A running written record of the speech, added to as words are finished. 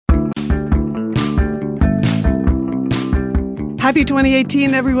Happy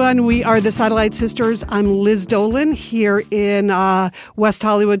 2018, everyone. We are the Satellite Sisters. I'm Liz Dolan here in West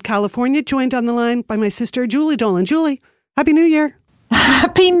Hollywood, California, joined on the line by my sister, Julie Dolan. Julie, Happy New Year.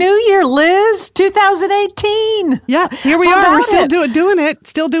 Happy New Year, Liz. 2018. Yeah, here we are. We're still doing it.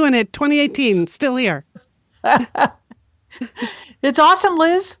 Still doing it. 2018, still here. It's awesome,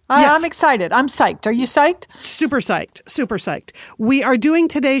 Liz. Yes. I'm excited. I'm psyched. Are you psyched? Super psyched. Super psyched. We are doing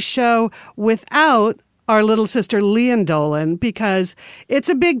today's show without our little sister, Lian Dolan, because it's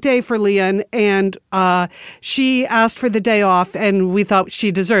a big day for Lian, and she asked for the day off, and we thought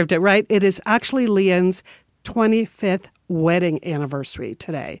she deserved it, right? It is actually Lian's 25th wedding anniversary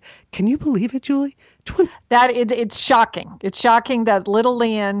today. Can you believe it, Julie? It's shocking. It's shocking that little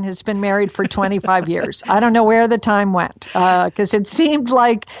Lian has been married for 25 years. I don't know where the time went, because it seemed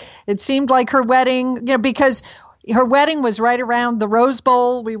like her wedding, because her wedding was right around the Rose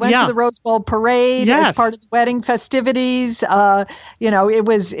Bowl. We went to the Rose Bowl parade as part of the wedding festivities.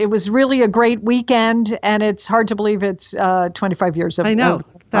 It was really a great weekend, and it's hard to believe it's 25 years of. I know.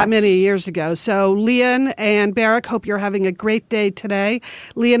 That many years ago. So Lian and Barak, hope you're having a great day today.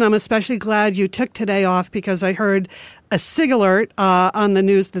 Lian, I'm especially glad you took today off because I heard a SIG alert on the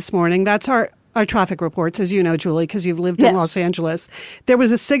news this morning. That's our traffic reports, as you know, Julie, because you've lived in Los Angeles. There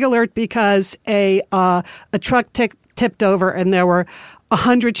was a SIG alert because a truck tipped over and there were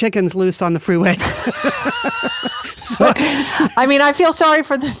 100 chickens loose on the freeway. I feel sorry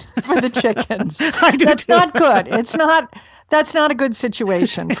for the chickens. I do That's too. Not good. That's not a good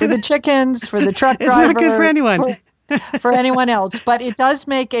situation for the chickens, for the truck driver. It's not good for anyone. For anyone else, but it does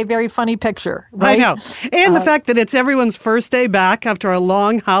make a very funny picture, right? I know. And the fact that it's everyone's first day back after a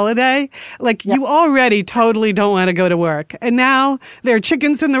long holiday, you already totally don't want to go to work. And now there are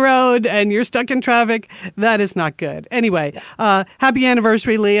chickens in the road and you're stuck in traffic. That is not good. Anyway, happy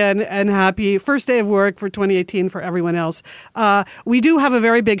anniversary, Lian, and happy first day of work for 2018 for everyone else. We do have a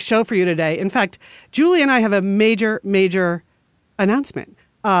very big show for you today. In fact, Julie and I have a major, major announcement.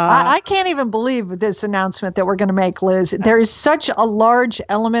 I can't even believe this announcement that we're going to make, Liz. There is such a large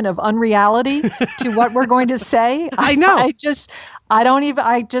element of unreality to what we're going to say. I know. I just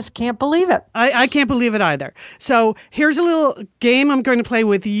can't believe it. I can't believe it either. So here's a little game I'm going to play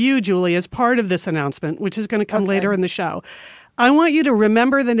with you, Julie, as part of this announcement, which is going to come later in the show. I want you to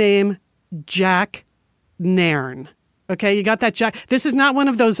remember the name Jack Nairn. Okay, you got that, Jack? This is not one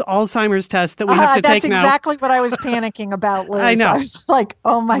of those Alzheimer's tests that we have to take now. That's exactly what I was panicking about, Liz. I know. I was like,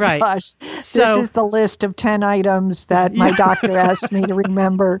 oh my gosh. This is the list of 10 items that my doctor asked me to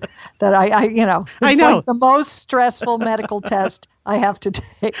remember that it's like the most stressful medical test I have to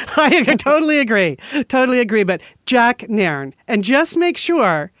take. I totally agree. But Jack Nairn. And just make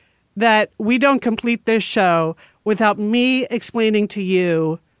sure that we don't complete this show without me explaining to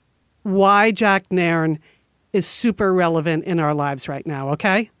you why Jack Nairn is super relevant in our lives right now,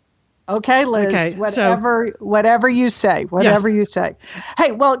 okay? Okay, Liz. Okay, whatever you say. Whatever you say.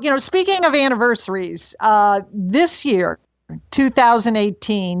 Hey, well, speaking of anniversaries, this year,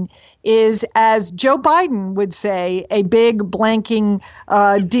 2018, is, as Joe Biden would say, a big blanking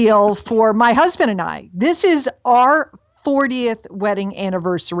deal for my husband and I. This is our 40th wedding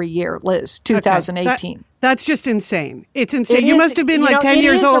anniversary year, Liz, 2018. Okay. That's just insane. It's insane. You must have been 10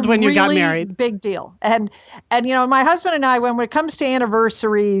 years old when you got married. Big deal. And my husband and I, when it comes to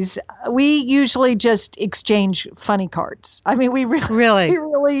anniversaries, we usually just exchange funny cards. I mean, we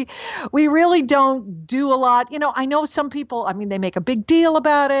really don't do a lot. I know some people, they make a big deal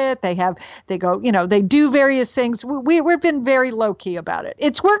about it. They do various things. We've been very low key about it.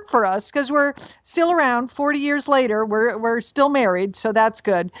 It's worked for us because we're still around 40 years later. We're still married. So that's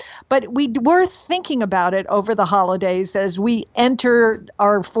good. But we were thinking about it over the holidays as we enter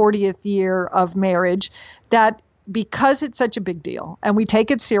our 40th year of marriage, that because it's such a big deal and we take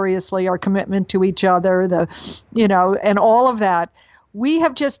it seriously, our commitment to each other, and all of that, we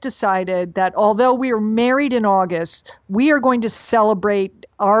have just decided that although we are married in August, we are going to celebrate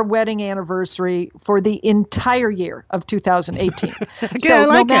our wedding anniversary for the entire year of 2018. So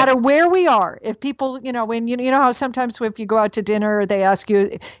no matter where we are, if people, when you know how sometimes if you go out to dinner, they ask you,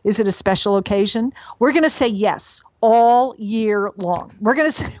 is it a special occasion? We're going to say yes all year long. We're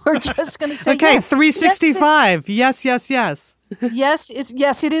just going to say okay, yes. 365. Yes.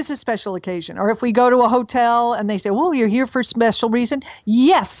 Yes, it is a special occasion. Or if we go to a hotel and they say, well, you're here for a special reason.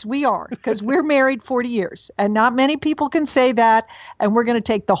 Yes, we are, because we're married 40 years and not many people can say that. And we're going to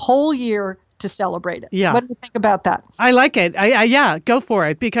take the whole year to celebrate it. Yeah. What do you think about that? I like it. Yeah, go for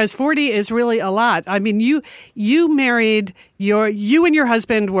it, because 40 is really a lot. I mean, you married you and your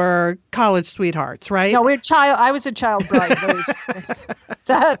husband were college sweethearts, right? No, I was a child bride.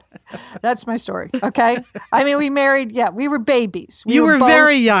 That's my story. Okay. I mean, we married. Yeah, we were babies. You were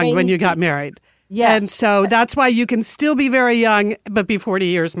very young when you got married. Yes. And so that's why you can still be very young, but be 40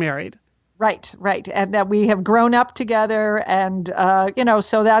 years married. Right. And that we have grown up together, and,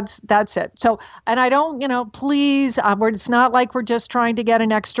 so that's it. So, and I don't, please, it's not like we're just trying to get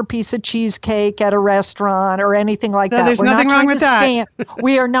an extra piece of cheesecake at a restaurant or anything like that. There's nothing wrong with that.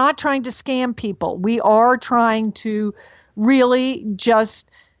 We are not trying to scam people. We are trying to really just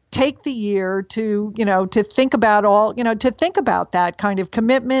take the year to think about that kind of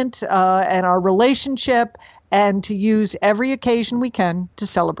commitment and our relationship, and to use every occasion we can to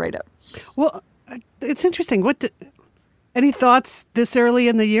celebrate it. Well, it's interesting. Any thoughts this early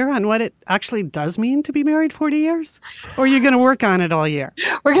in the year on what it actually does mean to be married 40 years? Or are you going to work on it all year?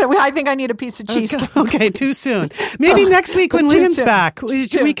 I think I need a piece of cheesecake. Okay, too soon. Maybe next week when Liam's back,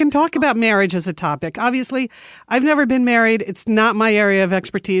 we can talk about marriage as a topic. Obviously, I've never been married. It's not my area of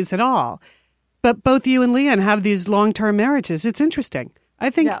expertise at all. But both you and Leanne have these long-term marriages. It's interesting. I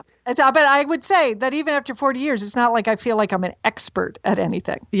think... Yeah. But I would say that even after 40 years, it's not like I feel like I'm an expert at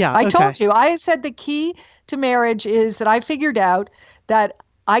anything. Yeah, I told you. I said the key to marriage is that I figured out that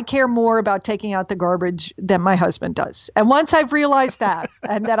I care more about taking out the garbage than my husband does. And once I've realized that,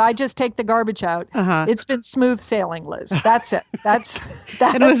 and that I just take the garbage out, it's been smooth sailing, Liz. That's it.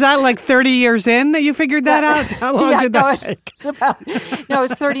 And was that like 30 years in that you figured that out? How long did that take?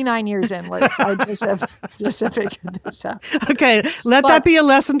 It's 39 years in, Liz. I just have figured this out. Okay. That be a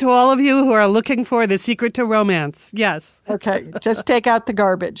lesson to all of you who are looking for the secret to romance. Yes. Okay. Just take out the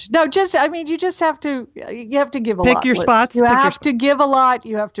garbage. No, you just have to give a lot. Pick your Liz. spots. You have to give a lot.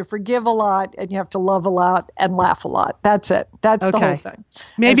 You have to forgive a lot, and you have to love a lot and laugh a lot. That's it. That's the whole thing.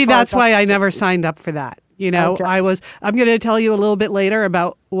 Maybe that's why I never signed up for that. Okay. I'm going to tell you a little bit later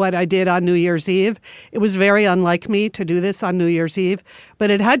about what I did on New Year's Eve. It was very unlike me to do this on New Year's Eve, but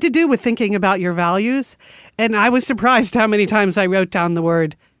it had to do with thinking about your values. And I was surprised how many times I wrote down the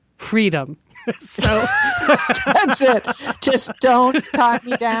word freedom. So that's it. Just don't tie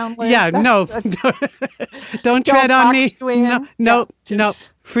me down, Liz. Yeah, don't tread on me. No.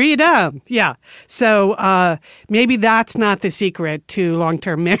 Freedom. Yeah. So maybe that's not the secret to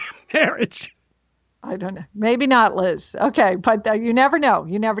long-term marriage. I don't know. Maybe not, Liz. Okay, but you never know.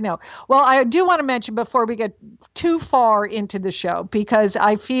 You never know. Well, I do want to mention before we get too far into the show, because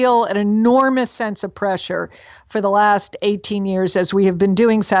I feel an enormous sense of pressure for the last 18 years as we have been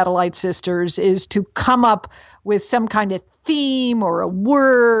doing Satellite Sisters, is to come up with some kind of theme or a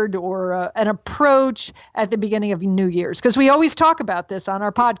word or an approach at the beginning of New Year's. Because we always talk about this on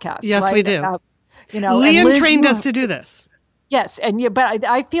our podcast. Yes, right? We do. Liam trained us to do this. Yes, but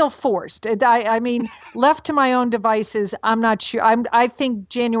I feel forced. I mean, left to my own devices, I'm not sure. I think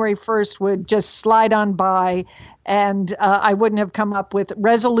January 1st would just slide on by, and I wouldn't have come up with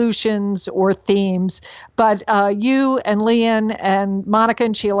resolutions or themes. But you and Leanne and Monica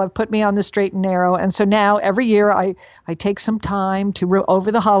and Sheila have put me on the straight and narrow, and so now every year I take some time to over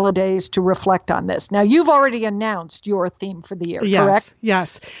the holidays to reflect on this. Now, you've already announced your theme for the year, correct?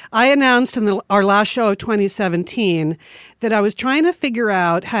 Yes. I announced in our last show of 2017 that I was trying to figure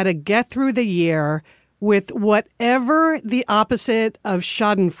out how to get through the year with whatever the opposite of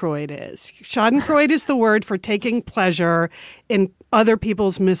schadenfreude is. Schadenfreude is the word for taking pleasure in other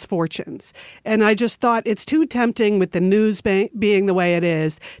people's misfortunes. And I just thought it's too tempting, with the news being the way it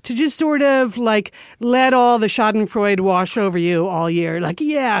is, to just sort of like let all the schadenfreude wash over you all year. Like,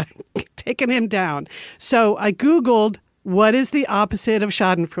 yeah, taking him down. So I Googled, what is the opposite of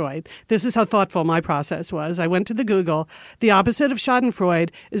schadenfreude? This is how thoughtful my process was. I went to the Google. The opposite of schadenfreude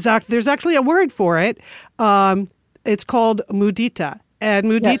is there's actually a word for it. It's called mudita. And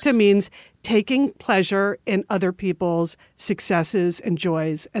mudita means taking pleasure in other people's successes and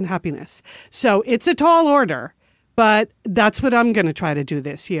joys and happiness. So it's a tall order, but that's what I'm going to try to do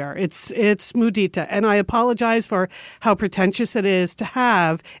this year. It's mudita. And I apologize for how pretentious it is to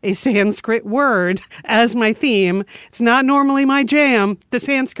have a Sanskrit word as my theme. It's not normally my jam, the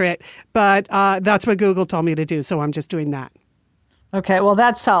Sanskrit, but that's what Google told me to do. So I'm just doing that. Okay, well,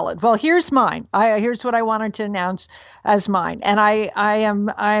 that's solid. Well, here's mine. Here's what I wanted to announce as mine. And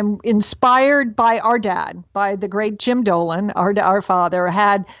I'm inspired by our dad, by the great Jim Dolan, our father,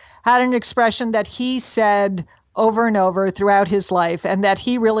 had an expression that he said over and over throughout his life, and that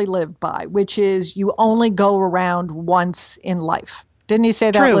he really lived by, which is, you only go around once in life. Didn't he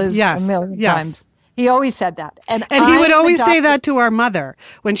say that, True. Liz? Yes. A million times. He always said that. And he would always say that to our mother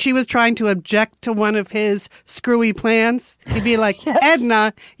when she was trying to object to one of his screwy plans. He'd be like, yes.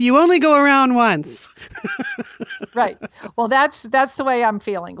 Edna, you only go around once. Right. Well, that's the way I'm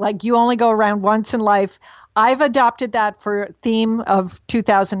feeling. Like, you only go around once in life. I've adopted that for theme of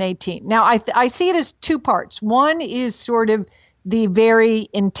 2018. Now, I see it as two parts. One is sort of the very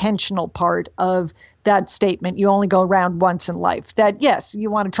intentional part of that statement. You only go around once in life. That, yes,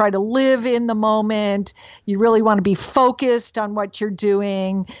 you want to try to live in the moment. You really want to be focused on what you're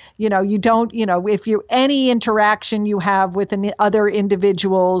doing. You don't, if you any interaction you have with other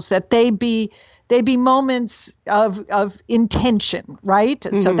individuals, that they be moments of intention, right?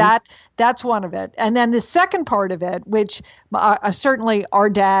 Mm-hmm. So that's one of it. And then the second part of it, which certainly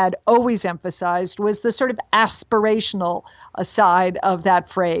our dad always emphasized, was the sort of aspirational side of that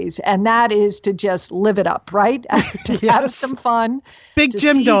phrase. And that is to just live it up, right? To have some fun. Big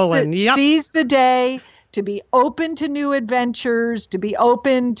Jim Dolan. Seize the day. To be open to new adventures, to be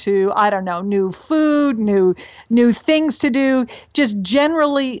open to, new food, new things to do, just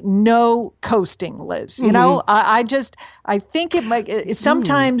generally no coasting, Liz. Mm-hmm. I think it might,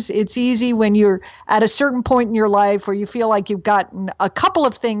 sometimes it's easy when you're at a certain point in your life where you feel like you've gotten a couple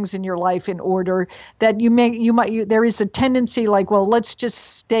of things in your life in order that there is a tendency like, well, let's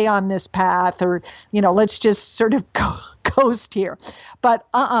just stay on this path, or, let's just sort of coast here. But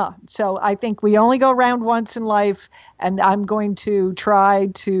so I think we only go around once in life, and I'm going to try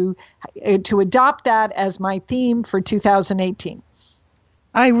to adopt that as my theme for 2018.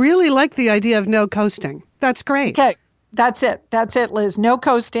 I really like the idea of no coasting. That's great. Okay. That's it, Liz. No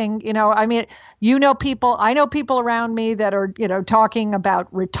coasting. I know people around me that are, talking about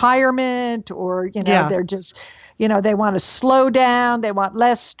retirement, or, they're just, they want to slow down. They want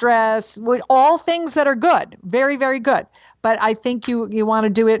less stress, all things that are good. Very, very good. But I think you want to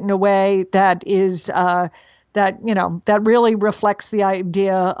do it in a way that is, that really reflects the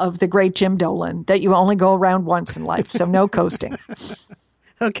idea of the great Jim Dolan, that you only go around once in life. So no coasting.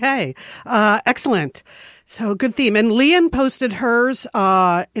 Okay. Excellent. So good theme. And Leanne posted hers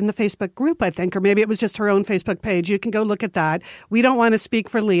in the Facebook group, I think, or maybe it was just her own Facebook page. You can go look at that. We don't want to speak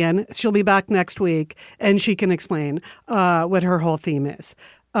for Leanne. She'll be back next week, and she can explain what her whole theme is.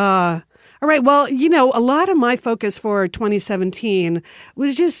 All right. Well, a lot of my focus for 2017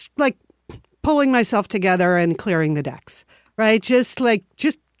 was just like pulling myself together and clearing the decks, right? Just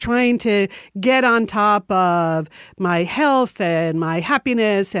trying to get on top of my health and my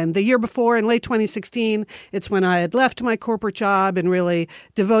happiness. And the year before, in late 2016, it's when I had left my corporate job and really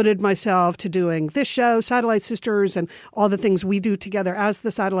devoted myself to doing this show, Satellite Sisters, and all the things we do together as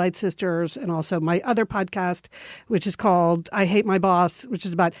the Satellite Sisters, and also my other podcast, which is called I Hate My Boss, which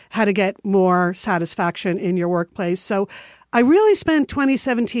is about how to get more satisfaction in your workplace. So I really spent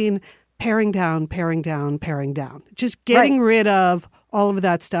 2017 paring down, just getting rid of all of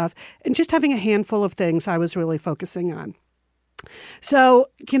that stuff and just having a handful of things I was really focusing on. So,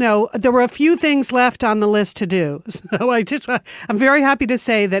 there were a few things left on the list to do. So I'm very happy to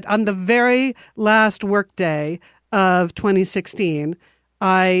say that on the very last work day of 2016,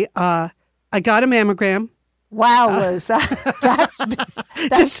 I got a mammogram. Wow, Liz, that's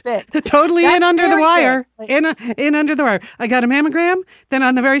just big. Totally that's in under the wire. Big. In under the wire. I got a mammogram. Then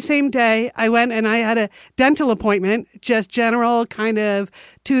on the very same day, I went and I had a dental appointment, just general kind of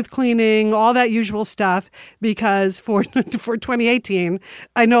tooth cleaning, all that usual stuff, because for 2018,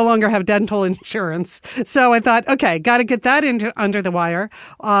 I no longer have dental insurance. So I thought, okay, got to get that under the wire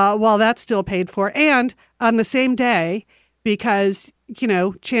while that's still paid for. And on the same day, because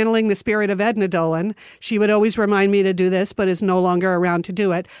channeling the spirit of Edna Dolan, she would always remind me to do this, but is no longer around to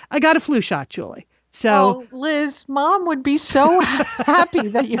do it. I got a flu shot, Julie. So, Liz, Mom would be so happy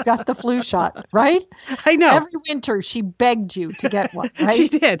that you got the flu shot, right? I know. Every winter, she begged you to get one, right? She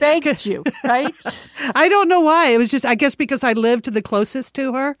did. Begged you, right? I don't know why. It was just, I guess because I lived the closest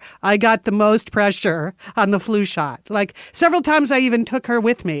to her, I got the most pressure on the flu shot. Like, several times I even took her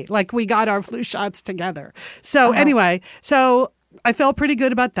with me. Like, we got our flu shots together. So, anyway, I felt pretty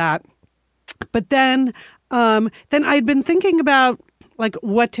good about that. But then I'd been thinking about like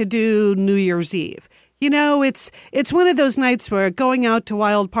what to do New Year's Eve. It's one of those nights where going out to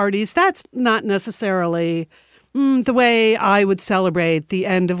wild parties, that's not necessarily the way I would celebrate the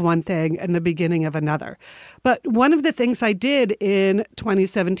end of one thing and the beginning of another. But one of the things I did in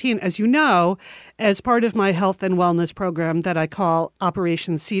 2017, as you know, as part of my health and wellness program that I call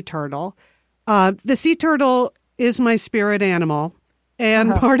Operation Sea Turtle, the sea turtle is my spirit animal.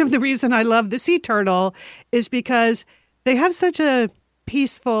 And part of the reason I love the sea turtle is because they have such a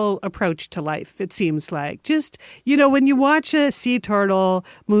peaceful approach to life, it seems like. Just, when you watch a sea turtle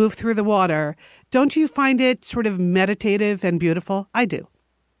move through the water, don't you find it sort of meditative and beautiful? I do.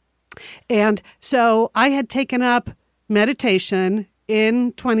 And so I had taken up meditation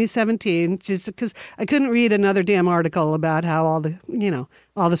in 2017, just because I couldn't read another damn article about how all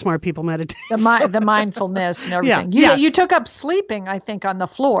the smart people meditate. The mindfulness and everything. You took up sleeping, I think, on the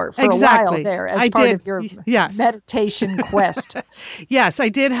floor for a while there as part of your meditation quest. Yes, I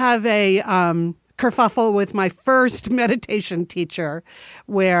did have a kerfuffle with my first meditation teacher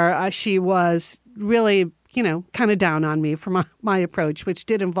where she was really kind of down on me for my approach, which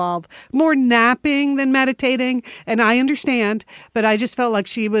did involve more napping than meditating. And I understand, but I just felt like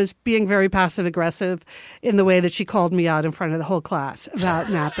she was being very passive aggressive in the way that she called me out in front of the whole class about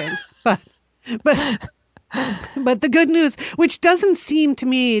napping. But the good news, which doesn't seem to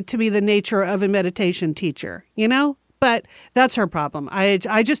me to be the nature of a meditation teacher, but that's her problem.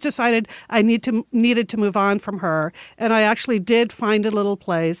 I just decided I needed to move on from her. And I actually did find a little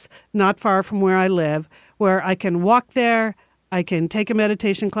place not far from where I live where I can walk there, I can take a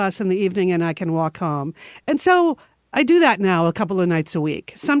meditation class in the evening, and I can walk home. And so I do that now a couple of nights a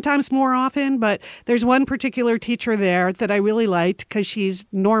week, sometimes more often, but there's one particular teacher there that I really liked because she's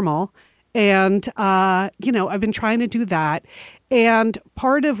normal. And, I've been trying to do that. And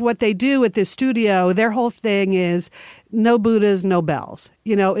part of what they do at this studio, their whole thing is no Buddhas, no bells.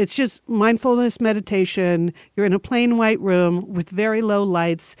 It's just mindfulness meditation. You're in a plain white room with very low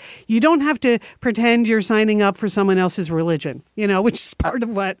lights. You don't have to pretend you're signing up for someone else's religion, which is part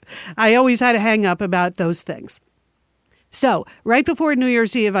of what I always had a hang up about those things. So right before New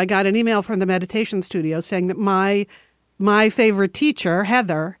Year's Eve, I got an email from the meditation studio saying that my favorite teacher,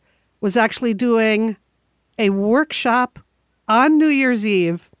 Heather, was actually doing a workshop on New Year's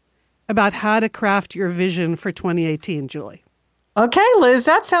Eve about how to craft your vision for 2018, Julie. Okay, Liz,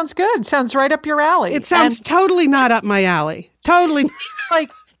 that sounds good. Sounds right up your alley. It sounds totally not up my alley. Totally.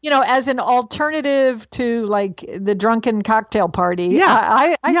 Like, as an alternative to like the drunken cocktail party,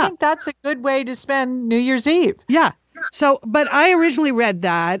 I think that's a good way to spend New Year's Eve. Yeah. So, but I originally read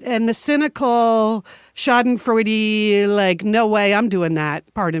that, and the cynical schadenfreude, like, no way I'm doing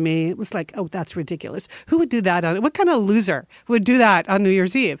that part of me, it was like, oh, that's ridiculous. Who would do that? What kind of loser would do that on New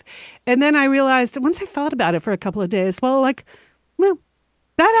Year's Eve? And then I realized that once I thought about it for a couple of days, that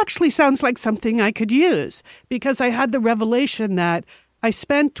actually sounds like something I could use, because I had the revelation that I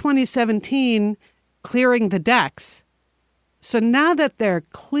spent 2017 clearing the decks. So now that they're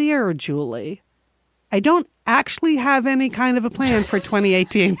clear, Julie, I don't actually have any kind of a plan for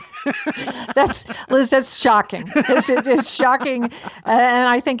 2018. Liz, that's shocking. It's shocking. And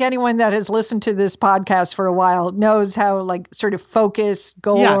I think anyone that has listened to this podcast for a while knows how sort of focused,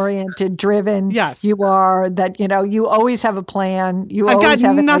 goal-oriented, driven you are, that, you always have a you always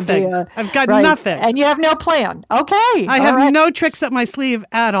have nothing. An idea. I've got nothing. And you have no plan. Okay. I have no tricks up my sleeve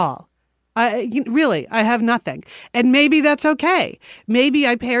at all. I have nothing. And maybe that's okay. Maybe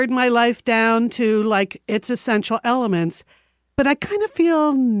I pared my life down to its essential elements, but I kind of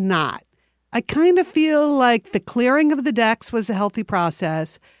feel not. I kind of feel like the clearing of the decks was a healthy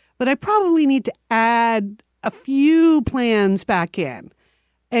process, but I probably need to add a few plans back in.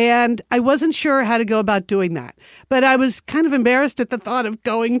 And I wasn't sure how to go about doing that. But I was kind of embarrassed at the thought of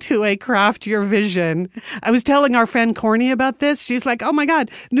going to a Craft Your Vision. I was telling our friend Corny about this. She's like, oh my God,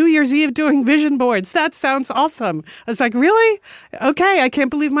 New Year's Eve doing vision boards. That sounds awesome. I was like, really? Okay, I can't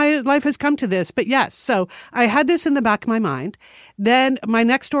believe my life has come to this. But yes, so I had this in the back of my mind. Then my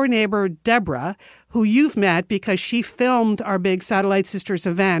next door neighbor, Deborah, who you've met because she filmed our big Satellite Sisters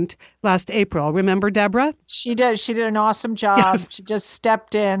event last April. Remember Deborah? She did. She did an awesome job. Yes. She just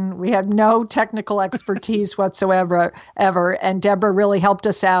stepped in. We had no technical expertise whatsoever, and Deborah really helped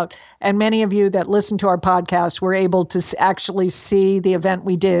us out. And many of you that listen to our podcast were able to actually see the event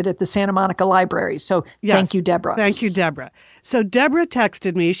we did at the Santa Monica Library. So Thank you, Deborah. Thank you, Deborah. So Deborah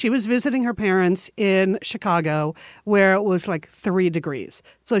texted me. She was visiting her parents in Chicago where it was 3 degrees.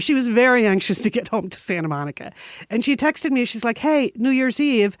 So she was very anxious to get home to Santa Monica. And she texted me. She's like, hey, New Year's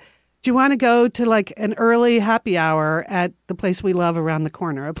Eve, do you want to go to an early happy hour at the place we love around the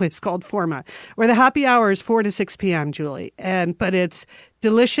corner, a place called Forma, where the happy hour is 4 to 6 p.m., Julie. But it's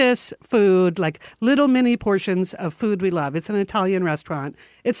delicious food, little mini portions of food we love. It's an Italian restaurant.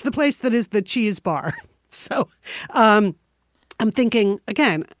 It's the place that is the cheese bar. So I'm thinking,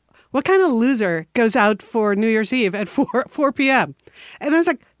 again, what kind of loser goes out for New Year's Eve at 4 p.m.? And I was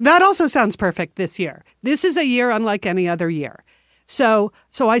like, that also sounds perfect this year. This is a year unlike any other year. So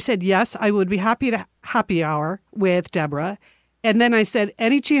I said, yes, I would be happy to happy hour with Deborah. And then I said,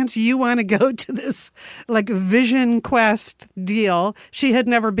 any chance you want to go to this like Vision Quest deal? She had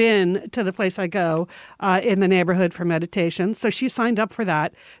never been to the place I go in the neighborhood for meditation. So she signed up for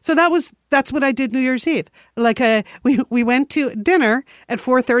that. So that's what I did New Year's Eve. Like we went to dinner at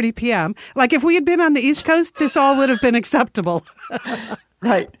 4:30 p.m. Like if we had been on the East Coast, this all would have been acceptable.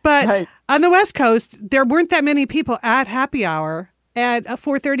 Right. But on the West Coast, there weren't that many people at happy hour at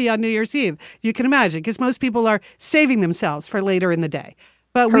 4:30 on New Year's Eve. You can imagine, because most people are saving themselves for later in the day.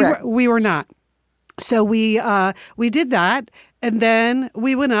 But we were not. So we did that, and then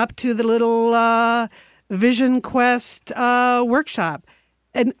we went up to the little Vision Quest workshop.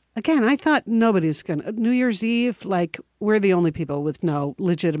 And again, I thought nobody's going to. New Year's Eve, like we're the only people with no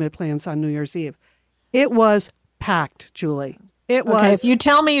legitimate plans on New Year's Eve. It was packed, Julie. It was. Okay, if you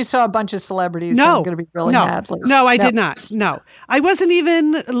tell me you saw a bunch of celebrities, I'm going to be really mad. No, I did not. No. I wasn't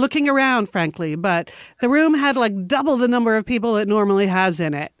even looking around, frankly, but the room had like double the number of people it normally has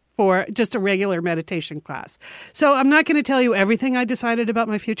in it for just a regular meditation class. So I'm not going to tell you everything I decided about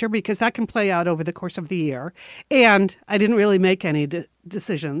my future, because that can play out over the course of the year. And I didn't really make any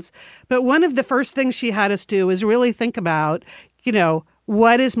decisions. But one of the first things she had us do is really think about,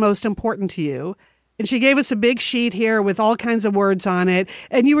 what is most important to you. And she gave us a big sheet here with all kinds of words on it.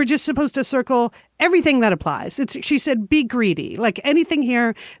 And you were just supposed to circle everything that applies. She said, be greedy. Like anything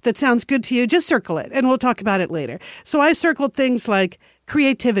here that sounds good to you, just circle it. And we'll talk about it later. So I circled things like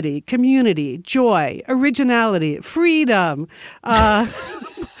creativity, community, joy, originality, freedom,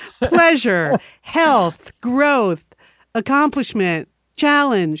 pleasure, health, growth, accomplishment,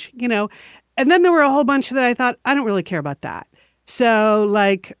 challenge, And then there were a whole bunch that I thought, I don't really care about that. So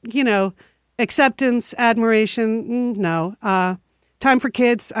acceptance, admiration, no. Time for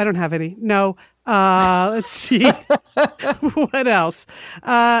kids, I don't have any. No. Let's see. What else?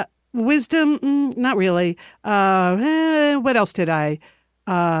 Wisdom, not really. What else did I?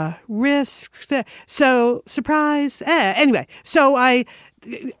 Risk. So surprise. Anyway, so I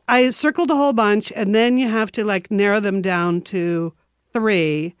circled a whole bunch, and then you have to like narrow them down to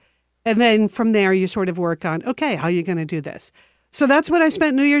 3. And then from there, you sort of work on, okay, how are you going to do this? So that's what I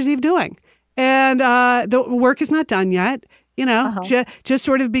spent New Year's Eve doing. And the work is not done yet, just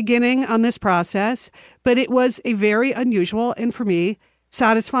sort of beginning on this process. But it was a very unusual and, for me,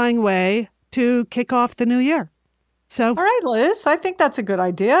 satisfying way to kick off the new year. So, all right, Liz, I think that's a good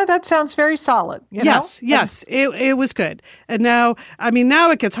idea. That sounds very solid. Yes, it was good. And now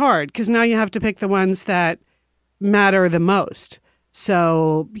it gets hard, because now you have to pick the ones that matter the most.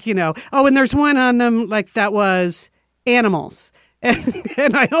 So, and there's one on them like that was animals.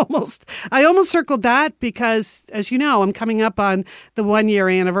 And I almost circled that because, as you know, I'm coming up on the 1-year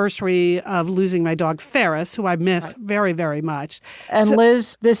anniversary of losing my dog Ferris, who I miss very, very much. And so,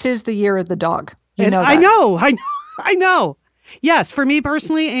 Liz, this is the year of the dog. You know that. I know. Yes, for me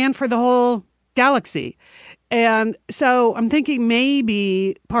personally and for the whole galaxy. And so I'm thinking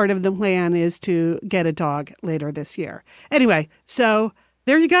maybe part of the plan is to get a dog later this year. Anyway, so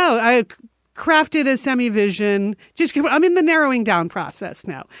there you go. I crafted a semi-vision. I'm in the narrowing down process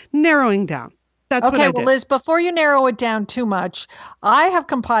now. Narrowing down. That's what I did. Okay, well, Liz, before you narrow it down too much, I have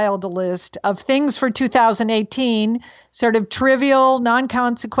compiled a list of things for 2018, sort of trivial,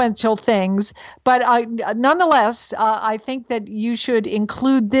 non-consequential things. But nonetheless, I think that you should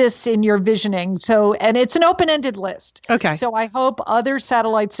include this in your visioning. And it's an open-ended list. Okay. So I hope other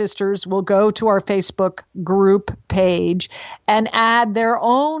Satellite Sisters will go to our Facebook group page and add their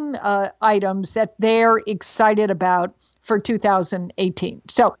own items that they're excited about for 2018.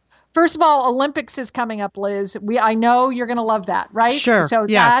 So, first of all, Olympics is coming up, Liz. I know you're going to love that, right? Sure. So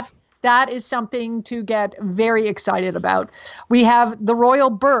yes. that is something to get very excited about. We have the royal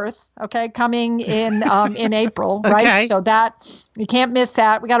birth, coming in in April, right? Okay. So that you can't miss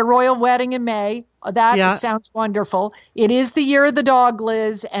that. We got a royal wedding in May. That sounds wonderful. It is the year of the dog,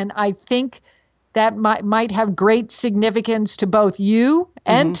 Liz, and I think that might have great significance to both you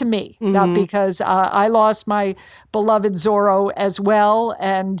and to me, because I lost my beloved Zorro as well.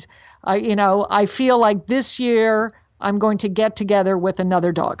 And, I feel like this year I'm going to get together with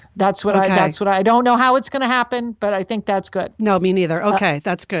another dog. That's what I don't know how it's going to happen, but I think that's good. No, me neither. Okay,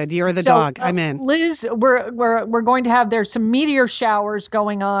 that's good. You're the dog. I'm in. Liz, we're going to have, there's some meteor showers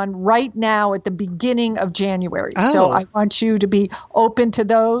going on right now at the beginning of January. Oh. So I want you to be open to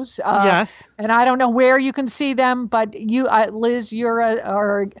those. Yes. And I don't know where you can see them, but you, Liz, you're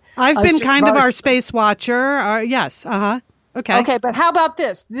I've been kind of our space watcher. Yes. Okay, but how about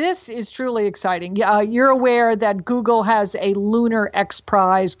this? This is truly exciting. You're aware that Google has a Lunar X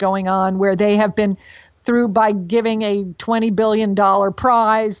Prize going on, where they have been by giving a $20 billion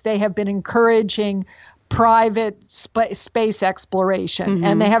prize, they have been encouraging private space exploration,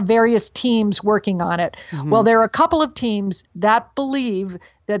 and they have various teams working on it. Well, there are a couple of teams that believe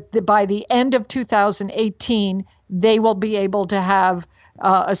that by the end of 2018, they will be able to have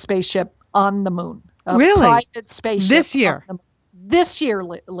a spaceship on the moon. A really? Private spaceship. This year? This year,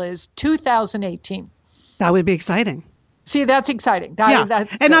 Liz, 2018. That would be exciting. See, that's exciting.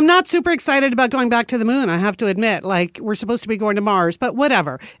 That's and I'm not super excited about going back to the moon, I have to admit. Like, we're supposed to be going to Mars, but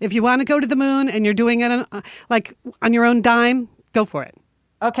whatever. If you want to go to the moon and you're doing it on your own dime, go for it.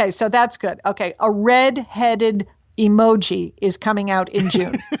 Okay, so that's good. Okay, a red-headed emoji is coming out in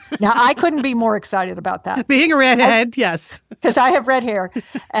June. Now, I couldn't be more excited about that. Being a redhead, yes. Because I have red hair,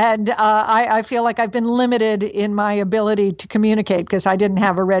 and I feel like I've been limited in my ability to communicate because I didn't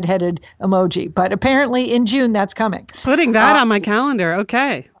have a redheaded emoji. But apparently in June, that's coming. Putting that on my calendar.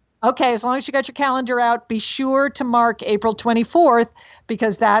 Okay. Okay, as long as you got your calendar out, be sure to mark April 24th,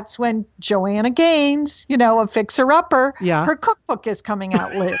 because that's when Joanna Gaines, a fixer-upper, her cookbook is coming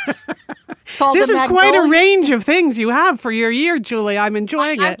out, Liz. This is quite a range of things you have for your year, Julie. I'm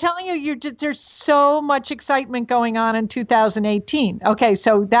enjoying it. I'm telling you, there's so much excitement going on in 2018. Okay,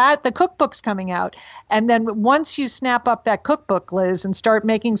 so the cookbook's coming out. And then once you snap up that cookbook, Liz, and start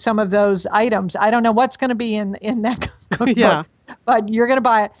making some of those items, I don't know what's going to be in that cookbook. But you're going to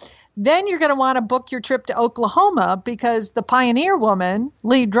buy it. Then you're going to want to book your trip to Oklahoma, because the pioneer woman,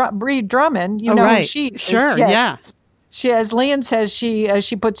 Bree Drummond, who she is. Sure, yeah. She, as Leon says,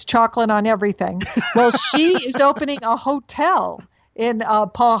 she puts chocolate on everything. Well, she is opening a hotel in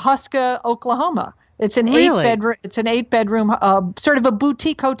Pawhuska, Oklahoma. It's an 8-bedroom. It's an 8-bedroom, sort of a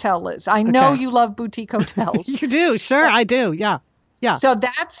boutique hotel, Liz. I know you love boutique hotels. You do, sure, I do, yeah. Yeah. So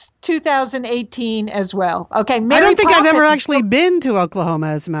that's 2018 as well. Okay. I don't think I've ever actually been to Oklahoma,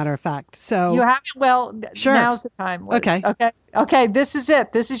 as a matter of fact. So you haven't? Well, sure. Now's the time, Liz. Okay. This is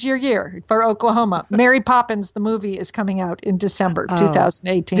it. This is your year for Oklahoma. Mary Poppins, the movie, is coming out in December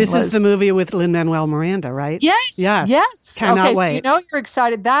 2018. This is the movie with Lin-Manuel Miranda, right? Yes. Cannot wait. So you're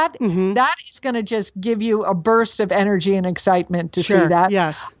excited. That is going to just give you a burst of energy and excitement to see that.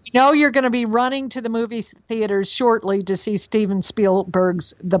 Yes. You're going to be running to the movie theaters shortly to see Steven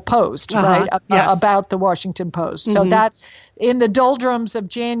Spielberg's The Post, right? Yes. About the Washington Post. So that in the doldrums of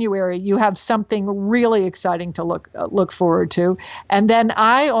January, you have something really exciting to look forward to. And then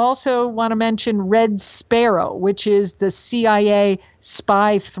I also want to mention Red Sparrow, which is the CIA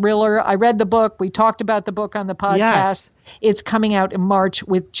spy thriller. I read the book. We talked about the book on the podcast. Yes. It's coming out in March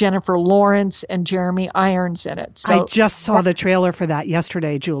with Jennifer Lawrence and Jeremy Irons in it. So I just saw the trailer for that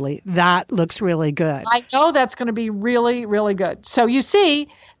yesterday, Julie. That looks really good. I know that's going to be really, really good. So you see,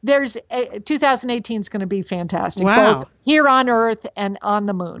 2018 is going to be fantastic, both here on Earth and on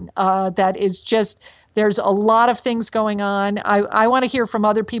the moon. That is just, there's a lot of things going on. I want to hear from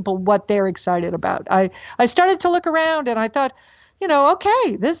other people what they're excited about. I started to look around and I thought,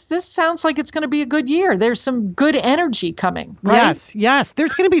 okay, this sounds like it's going to be a good year. There's some good energy coming, right? Yes.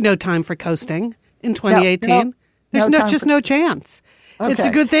 There's going to be no time for coasting in 2018. There's no chance. Okay. It's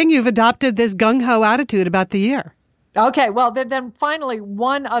a good thing you've adopted this gung-ho attitude about the year. Okay, well, then finally,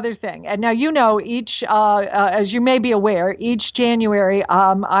 one other thing. And now, each, as you may be aware, each January,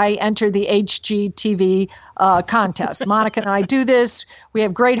 I enter the HGTV contest. Monica and I do this. We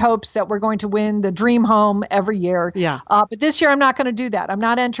have great hopes that we're going to win the dream home every year. Yeah. But this year, I'm not going to do that. I'm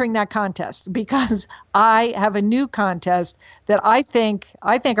not entering that contest because I have a new contest that I think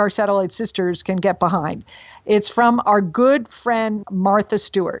our satellite sisters can get behind. It's from our good friend, Martha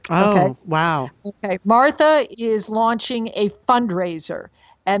Stewart. Oh, wow. Okay. Martha is launching a fundraiser.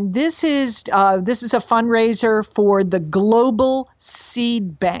 And this is a fundraiser for the Global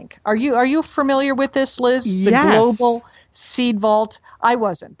Seed Bank. Are you familiar with this, Liz? Yes. The Global Seed Vault. I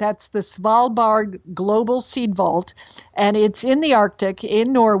wasn't. That's the Svalbard Global Seed Vault, and it's in the Arctic,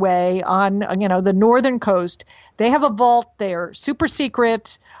 in Norway, on the northern coast. They have a vault there, super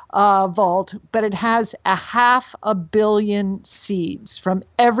secret vault, but it has 500 million seeds from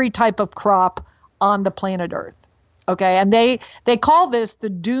every type of crop on the planet Earth. Okay, and they call this the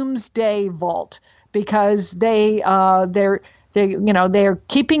Doomsday Vault because they're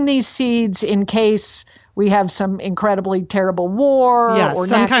keeping these seeds in case we have some incredibly terrible war or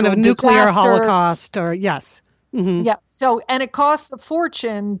some kind of nuclear disaster. holocaust or yes. Mm-hmm. Yeah. So, and it costs a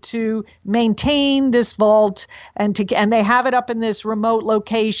fortune to maintain this vault and they have it up in this remote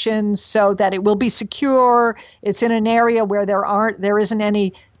location so that it will be secure. It's in an area where there isn't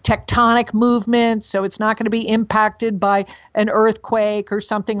any tectonic movements, so it's not going to be impacted by an earthquake or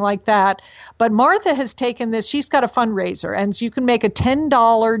something like that. But Martha has taken this, she's got a fundraiser, and so you can make a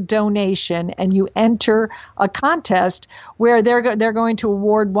 $10 donation and you enter a contest where they're going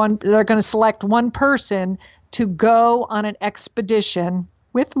to they're going to select one person to go on an expedition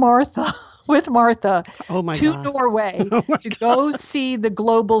with Martha. Oh my to God. Norway to go see the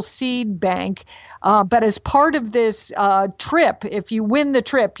Global Seed Bank. But as part of this trip, if you win the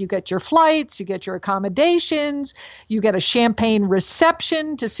trip, you get your flights, you get your accommodations, you get a champagne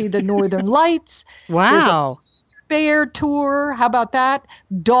reception to see the Northern Lights. Wow. Bear tour. How about that?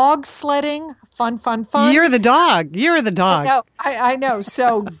 Dog sledding. Fun. You're the dog. I know.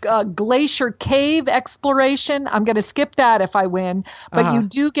 So Glacier Cave exploration. I'm going to skip that if I win. But you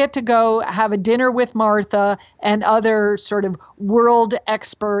do get to go have a dinner with Martha and other sort of world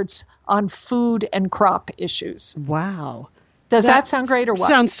experts on food and crop issues. Wow. Does that sound great or what?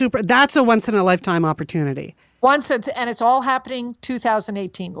 Sounds super. That's a once-in-a-lifetime opportunity. And it's all happening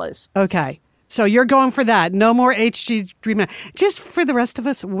 2018, Liz. Okay. So you're going for that. No more HG Dreamhouse. Just for the rest of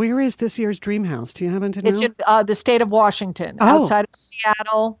us, where is this year's Dreamhouse? Do you happen to know? It's in the state of Washington, outside of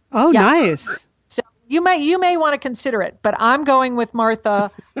Seattle. Oh, yeah. Nice. So you may want to consider it, but I'm going with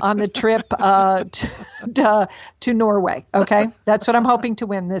Martha on the trip to Norway. Okay, that's what I'm hoping to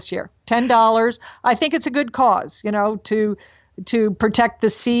win this year. $10. I think it's a good cause, to protect the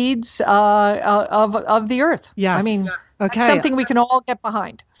seeds of the earth. Yes. I mean, that's something we can all get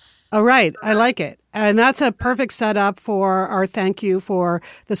behind. All right. I like it. And that's a perfect setup for our thank you for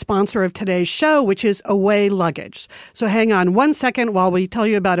the sponsor of today's show, which is Away Luggage. So hang on 1 second while we tell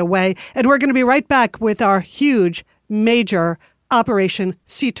you about Away. And we're going to be right back with our huge, major Operation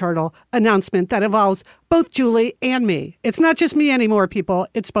Sea Turtle announcement that involves both Julie and me. It's not just me anymore, people.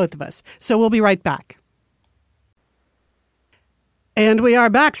 It's both of us. So we'll be right back. And we are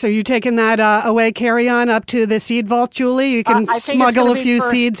back. So you taking that Away carry-on up to the seed vault, Julie? You can smuggle a few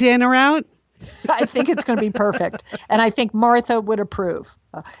seeds in or out? I think it's going to be perfect. And I think Martha would approve,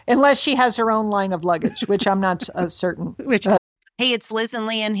 unless she has her own line of luggage, which I'm not certain. Hey, it's Liz and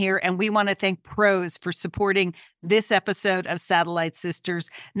Leanne here, and we want to thank Prose for supporting this episode of Satellite Sisters.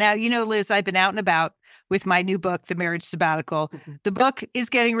 Now, Liz, I've been out and about with my new book, The Marriage Sabbatical. Mm-hmm. The book is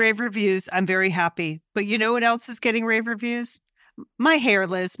getting rave reviews. I'm very happy. But you know what else is getting rave reviews? My hair,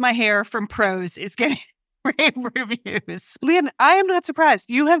 Liz. My hair from Prose is getting rave reviews. Leanne, I am not surprised.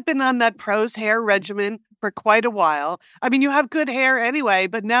 You have been on that Prose hair regimen for quite a while. I mean, you have good hair anyway,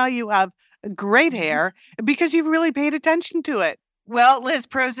 but now you have great hair because you've really paid attention to it. Well, Liz,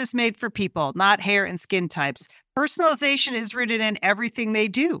 Prose is made for people, not hair and skin types. Personalization is rooted in everything they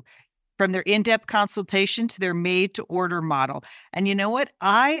do, from their in-depth consultation to their made-to-order model. And you know what?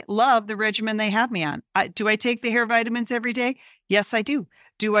 I love the regimen they have me on. Do I take the hair vitamins every day? Yes, I do.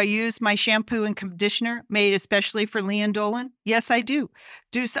 Do I use my shampoo and conditioner made especially for Leanne Dolan? Yes, I do.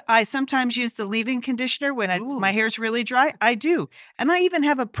 Do I sometimes use the leave-in conditioner when my hair's really dry? I do. And I even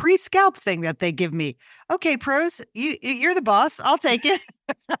have a pre-scalp thing that they give me. Okay, Prose, you're the boss. I'll take it.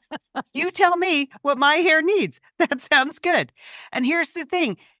 You tell me what my hair needs. That sounds good. And here's the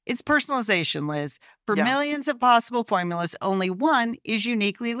thing. It's personalization, Liz. For millions of possible formulas, only one is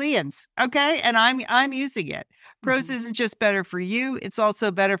uniquely Leanne's. Okay? And I'm using it. Prose isn't just better for you, it's also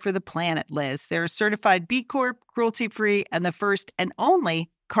better for the planet, Liz. They're a certified B Corp, cruelty-free, and the first and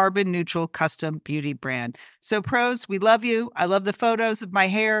only carbon-neutral custom beauty brand. So Prose, we love you. I love the photos of my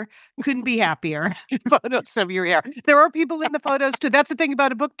hair. Couldn't be happier. Photos of your hair. There are people in the photos too. That's the thing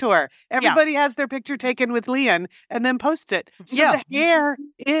about a book tour. Everybody has their picture taken with Leanne and then post it. So the hair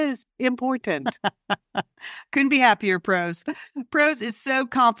is important. Couldn't be happier, Prose. Prose is so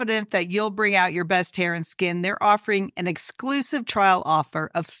confident that you'll bring out your best hair and skin. They're offering an exclusive trial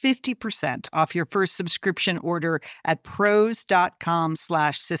offer of 50% off your first subscription order at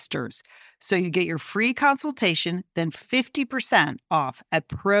prose.com/sisters. So you get your free consultation, then 50% off at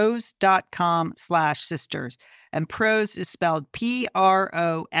prose.com/sisters. And Prose is spelled Prose.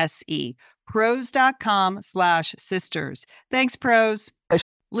 Prose.com/sisters. Thanks, Prose.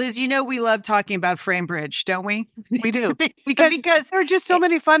 Liz, we love talking about FrameBridge, don't we? We do. because there are just so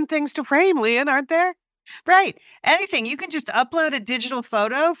many fun things to frame, Leanne, aren't there? Right. Anything. You can just upload a digital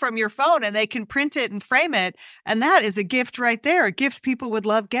photo from your phone and they can print it and frame it. And that is a gift right there, a gift people would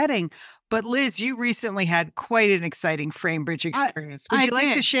love getting. But Liz, you recently had quite an exciting FrameBridge experience. Would you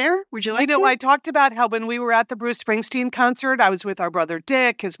like to share? Would you like to? I talked about how when we were at the Bruce Springsteen concert, I was with our brother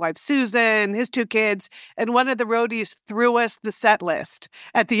Dick, his wife Susan, his two kids, and one of the roadies threw us the set list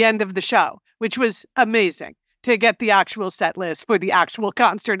at the end of the show, which was amazing. to get the actual set list for the actual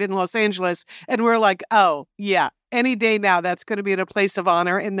concert in Los Angeles. And we're like, oh, yeah, any day now, that's going to be in a place of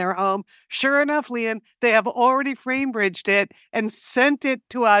honor in their home. Sure enough, Lian, they have already frame-bridged it and sent it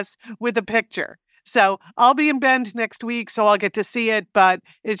to us with a picture. So I'll be in Bend next week, so I'll get to see it. But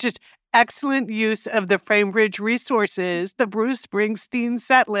it's just excellent use of the FrameBridge resources, the Bruce Springsteen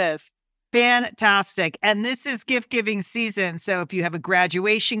set list. Fantastic. And this is gift giving season. So if you have a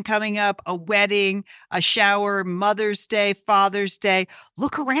graduation coming up, a wedding, a shower, Mother's Day, Father's Day,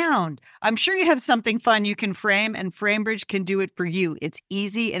 look around. I'm sure you have something fun you can frame, and FrameBridge can do it for you. It's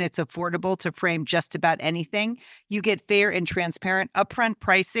easy and it's affordable to frame just about anything. You get fair and transparent upfront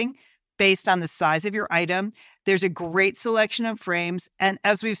pricing based on the size of your item. There's a great selection of frames. And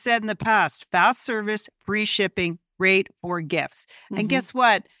as we've said in the past, fast service, free shipping, great for gifts. And guess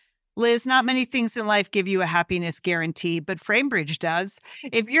what? Liz, not many things in life give you a happiness guarantee, but FrameBridge does.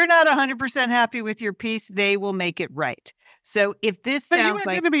 If you're not 100% happy with your piece, they will make it right. So if this sounds like...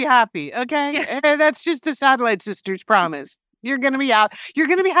 But you're going to be happy, okay? Yeah. That's just the Satellite Sisters promise. You're going to be out. You're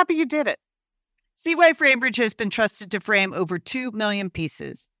going to be happy you did it. See why FrameBridge has been trusted to frame over 2 million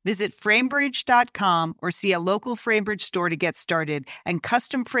pieces. Visit framebridge.com or see a local FrameBridge store to get started and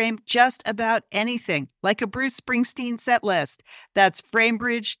custom frame just about anything, like a Bruce Springsteen set list. That's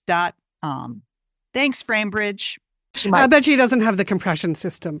framebridge.com. Thanks, FrameBridge. I bet she doesn't have the compression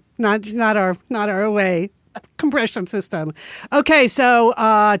system. Not our way. Compression system. Okay, so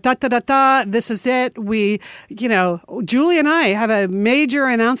this is it. We, Julie and I have a major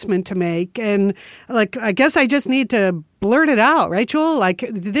announcement to make, and I guess I just need to blurt it out, right, Jewel?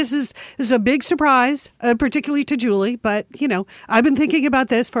 This is a big surprise, particularly to Julie, but I've been thinking about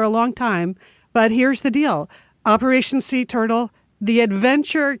this for a long time. But here's the deal: Operation Sea Turtle, the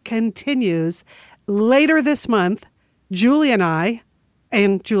adventure continues. Later this month, Julie and I,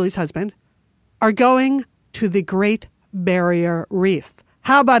 and Julie's husband, are going to the Great Barrier Reef.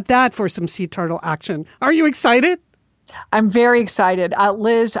 How about that for some sea turtle action? Are you excited? I'm very excited,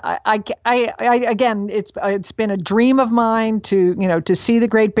 Liz. I again, it's been a dream of mine to see the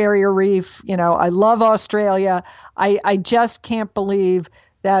Great Barrier Reef. I love Australia. I just can't believe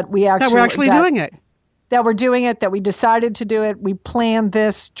that we're actually doing it. That we're doing it. That we decided to do it. We planned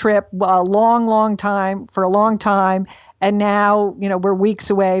this trip for a long time. And now, we're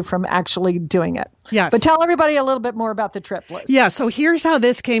weeks away from actually doing it. Yes. But tell everybody a little bit more about the trip, Liz. Yeah. So here's how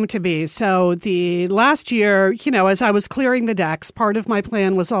this came to be. So the last year, as I was clearing the decks, part of my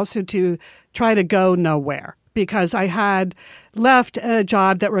plan was also to try to go nowhere, because I had left a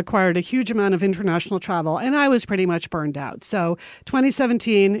job that required a huge amount of international travel, and I was pretty much burned out. So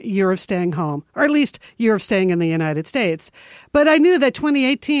 2017, year of staying home, or at least year of staying in the United States. But I knew that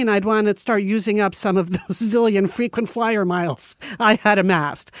 2018, I'd want to start using up some of those zillion frequent flyer miles I had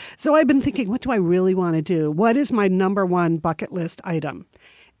amassed. So I've been thinking, what do I really want to do? What is my number one bucket list item?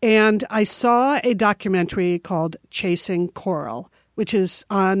 And I saw a documentary called Chasing Coral, which is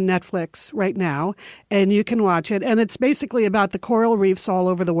on Netflix right now, and you can watch it. And it's basically about the coral reefs all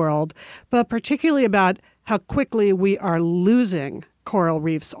over the world, but particularly about how quickly we are losing coral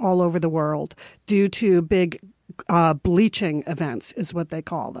reefs all over the world due to big bleaching events, is what they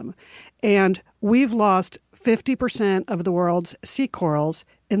call them. And we've lost 50% of the world's sea corals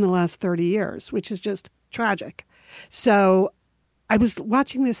in the last 30 years, which is just tragic. So I was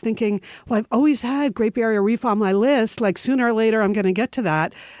watching this thinking, well, I've always had Great Barrier Reef on my list. Sooner or later, I'm going to get to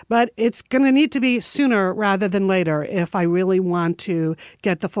that. But it's going to need to be sooner rather than later if I really want to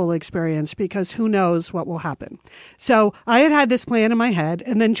get the full experience, because who knows what will happen. So I had this plan in my head.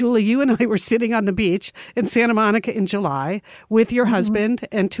 And then, Julie, you and I were sitting on the beach in Santa Monica in July with your husband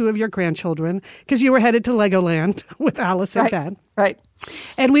and 2 of your grandchildren, because you were headed to Legoland with Alice and Ben. Right.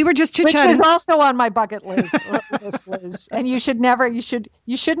 And we were just chit-chatting. Which was also on my bucket list, Liz. And you shouldn't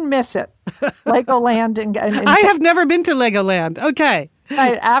miss it. Legoland and I have never been to Legoland. Okay.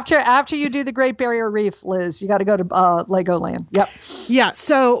 Right. After you do the Great Barrier Reef, Liz, you got to go to Legoland. Yep. Yeah.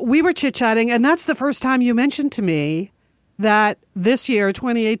 So we were chit-chatting, and that's the first time you mentioned to me that this year,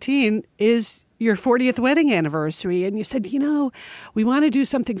 2018, is your 40th wedding anniversary. And you said, we want to do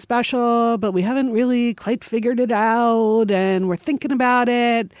something special, but we haven't really quite figured it out, and we're thinking about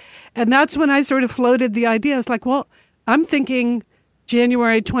it. And that's when I sort of floated the idea. I was like, well, I'm thinking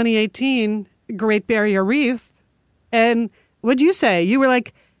January 2018, Great Barrier Reef. And what'd you say? You were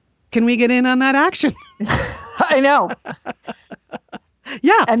like, can we get in on that action? I know.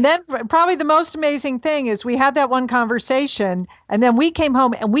 Yeah. And then probably the most amazing thing is we had that one conversation, and then we came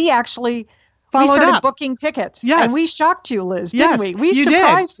home and we we started up. booking tickets. Yes. And we shocked you, Liz, didn't we? We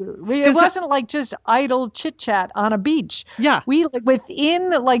surprised you. It wasn't like just idle chit-chat on a beach. Yeah. We,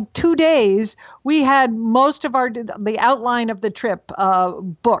 within 2 days, we had most of the outline of the trip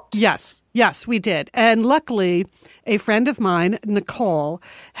booked. Yes, we did. And luckily, a friend of mine, Nicole,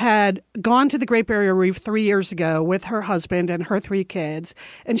 had gone to the Great Barrier Reef 3 years ago with her husband and her 3 kids.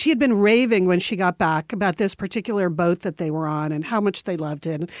 And she had been raving when she got back about this particular boat that they were on and how much they loved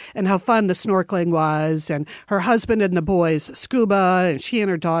it and how fun the snorkeling was. And her husband and the boys scuba, and she and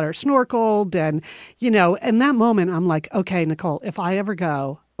her daughter snorkeled. And, in that moment, I'm like, okay, Nicole, if I ever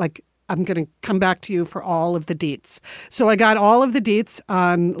go, I'm going to come back to you for all of the deets. So I got all of the deets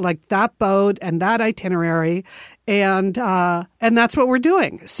on that boat and that itinerary. And that's what we're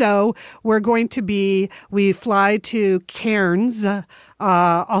doing. So we're going to we fly to Cairns,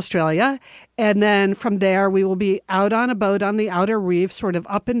 Australia. And then from there, we will be out on a boat on the outer reef, sort of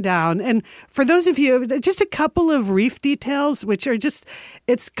up and down. And for those of you, just a couple of reef details, which are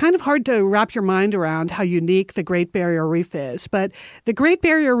it's kind of hard to wrap your mind around how unique the Great Barrier Reef is. But the Great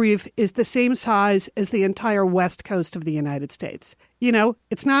Barrier Reef is the same size as the entire west coast of the United States.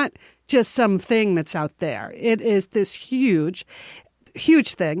 It's not just some thing that's out there. It is this huge,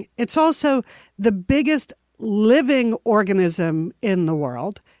 huge thing. It's also the biggest living organism in the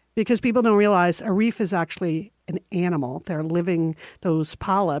world, because people don't realize a reef is actually an animal. They're living, those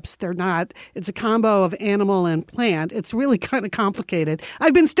polyps. They're not, it's a combo of animal and plant. It's really kind of complicated.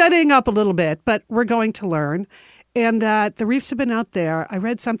 I've been studying up a little bit, but we're going to learn. And that the reefs have been out there. I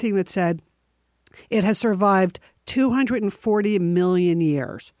read something that said it has survived 240 million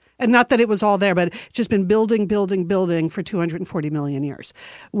years. And not that it was all there, but it's just been building for 240 million years,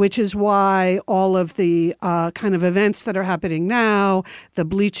 which is why all of the kind of events that are happening now, the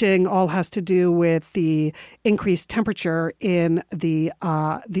bleaching, all has to do with the increased temperature in the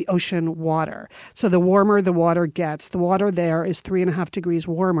ocean water. So the warmer the water gets, the water there is 3.5 degrees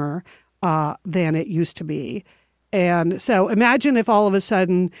warmer than it used to be. And so imagine if all of a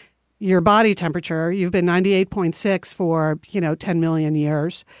sudden your body temperature, you've been 98.6 for, 10 million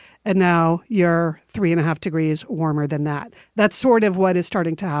years, and now you're 3.5 degrees warmer than that. That's sort of what is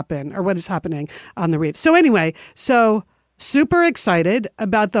starting to happen, or what is happening on the reef. So anyway, super excited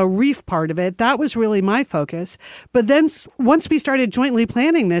about the reef part of it. That was really my focus. But then once we started jointly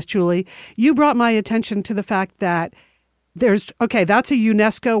planning this, Julie, you brought my attention to the fact that that's a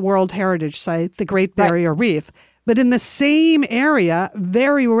UNESCO World Heritage Site, the Great Barrier Reef. But in the same area,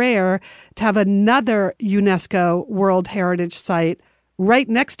 very rare to have another UNESCO World Heritage Site right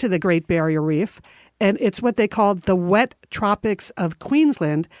next to the Great Barrier Reef. And it's what they call the wet tropics of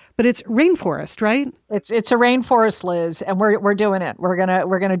Queensland, but it's rainforest, right? It's a rainforest, Liz, and we're doing it. We're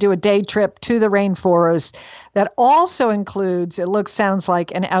gonna do a day trip to the rainforest that also includes, sounds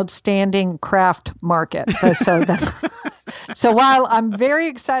like an outstanding craft market. So while I'm very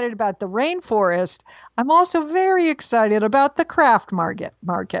excited about the rainforest, I'm also very excited about the craft market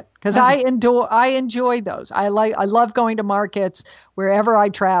because I enjoy those. I love going to markets wherever I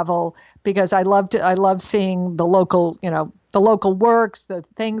travel because I love seeing the local, the local works, the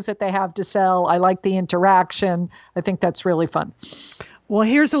things that they have to sell. I like the interaction. I think that's really fun. Well,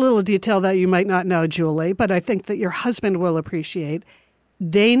 here's a little detail that you might not know, Julie, but I think that your husband will appreciate.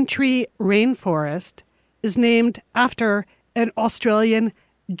 Daintree Rainforest is named after an Australian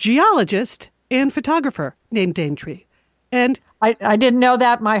geologist and photographer named Daintree. And I didn't know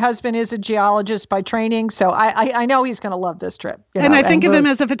that. My husband is a geologist by training, so I know he's going to love this trip. And I think of him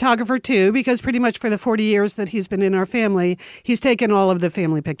as a photographer, too, because pretty much for the 40 years that he's been in our family, he's taken all of the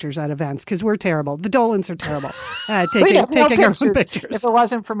family pictures at events because we're terrible. The Dolans are terrible taking our own pictures. If it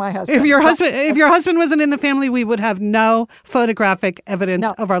wasn't for my husband. If your husband wasn't in the family, we would have no photographic evidence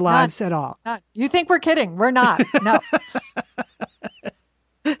of our lives at all. None. You think we're kidding. We're not. No.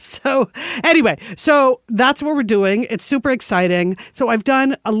 So anyway, that's what we're doing. It's super exciting. So I've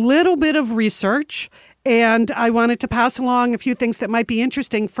done a little bit of research and I wanted to pass along a few things that might be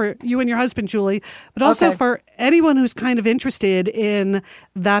interesting for you and your husband, Julie, but also for anyone who's kind of interested in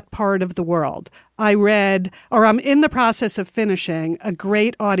that part of the world. I'm in the process of finishing a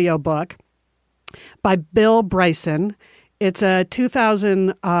great audiobook by Bill Bryson. It's a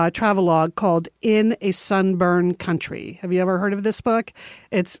 2000 travelogue called In a Sunburned Country. Have you ever heard of this book?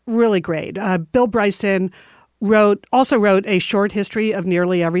 It's really great. Bill Bryson also wrote A Short History of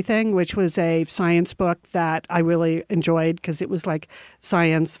Nearly Everything, which was a science book that I really enjoyed because it was like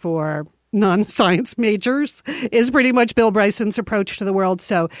science for non-science majors, is pretty much Bill Bryson's approach to the world.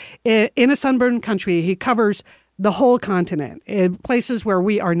 So In a Sunburned Country, he covers the whole continent in places where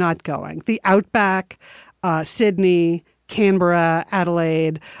we are not going. The Outback, Sydney, Canberra,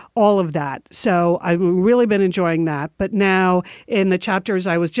 Adelaide, all of that. So I've really been enjoying that. But now in the chapters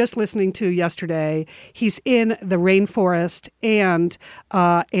I was just listening to yesterday, he's in the rainforest and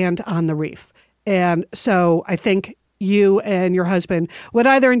on the reef. And so I think you and your husband would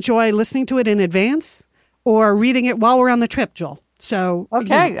either enjoy listening to it in advance or reading it while we're on the trip, Joel. So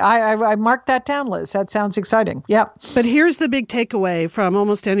okay, I marked that down, Liz. That sounds exciting. Yep. But here's the big takeaway from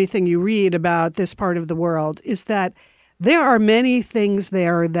almost anything you read about this part of the world is that there are many things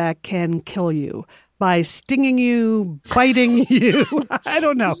there that can kill you by stinging you, biting you. I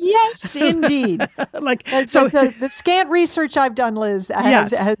don't know. Yes, indeed. The scant research I've done, Liz,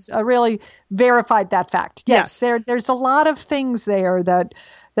 has really verified that fact. Yes. There's a lot of things there that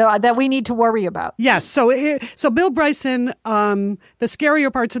we need to worry about. Yes. So Bill Bryson, the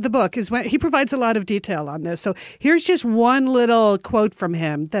scarier parts of the book is when he provides a lot of detail on this. So here's just one little quote from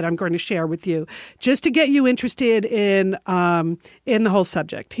him that I'm going to share with you, just to get you interested in the whole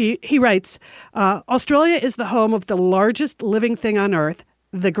subject. He writes, Australia is the home of the largest living thing on Earth,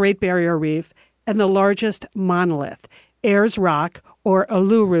 the Great Barrier Reef, and the largest monolith, Ayers Rock, or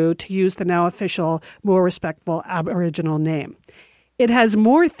Uluru, to use the now official, more respectful Aboriginal name. It has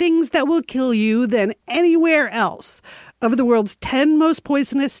more things that will kill you than anywhere else. Of the world's 10 most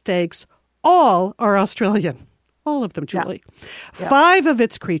poisonous snakes, all are Australian. All of them, Julie. Yeah. 5 of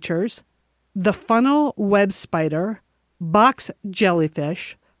its creatures, the funnel web spider, box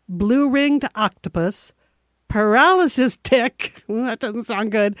jellyfish, blue-ringed octopus, paralysis tick, that doesn't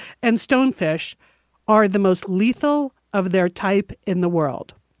sound good, and stonefish, are the most lethal of their type in the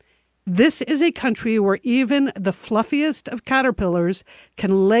world. This is a country where even the fluffiest of caterpillars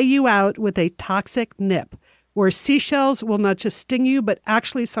can lay you out with a toxic nip, where seashells will not just sting you, but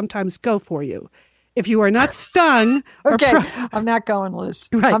actually sometimes go for you. If you are not stung... I'm not going, Liz.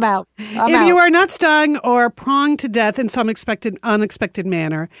 Right. I'm out. If you are not stung or pronged to death in some unexpected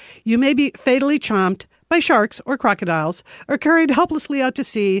manner, you may be fatally chomped by sharks or crocodiles, or carried helplessly out to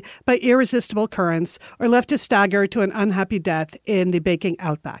sea by irresistible currents, or left to stagger to an unhappy death in the baking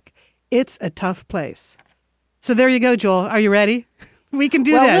outback. It's a tough place. So there you go, Joel. Are you ready? We can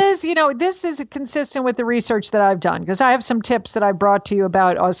do this. Liz, this is consistent with the research that I've done, because I have some tips that I brought to you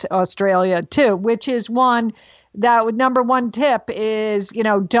about Australia too, which is number one tip is,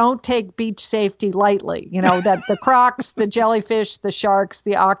 don't take beach safety lightly. That the crocs, the jellyfish, the sharks,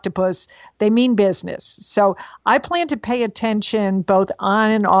 the octopus, they mean business. So I plan to pay attention both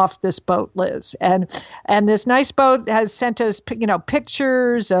on and off this boat, Liz. And this nice boat has sent us,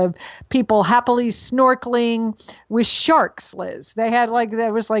 pictures of people happily snorkeling with sharks, Liz. They had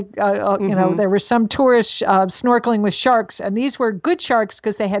there was some tourists snorkeling with sharks, and these were good sharks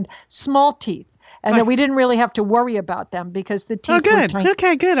because they had small teeth. And that we didn't really have to worry about them because the teeth were tiny.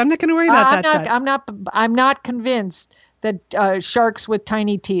 Okay, good. I'm not going to worry about that. I'm not convinced that sharks with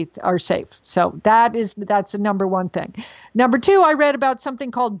tiny teeth are safe. So that's the number one thing. Number 2, I read about something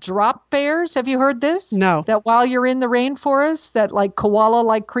called drop bears. Have you heard this? No. That while you're in the rainforest, that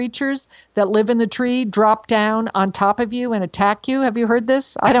koala-like creatures that live in the tree drop down on top of you and attack you. Have you heard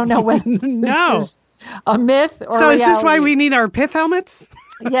this? I don't know whether this is a myth or reality. So is this why we need our pith helmets?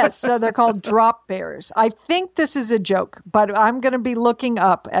 Yes, so they're called drop bears. I think this is a joke, but I'm going to be looking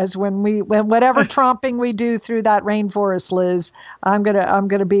up as when whatever tromping we do through that rainforest, Liz, I'm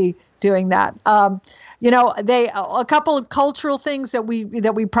going to be doing that. A couple of cultural things that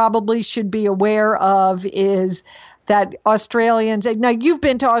we probably should be aware of is that Australians, now you've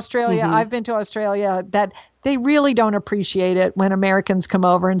been to Australia, I've been to Australia, that they really don't appreciate it when Americans come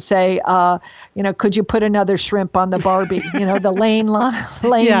over and say, could you put another shrimp on the Barbie? The lane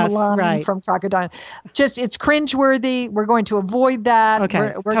line from Crocodile. Just, it's cringeworthy. We're going to avoid that.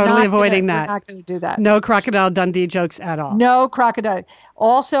 Okay, we're totally avoiding that. We're not going to do that. No Crocodile Dundee jokes at all. No crocodile.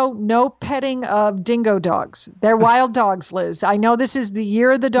 Also, no petting of dingo dogs. They're wild dogs, Liz. I know this is the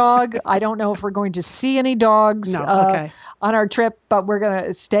year of the dog. I don't know if we're going to see any dogs on our trip, but we're going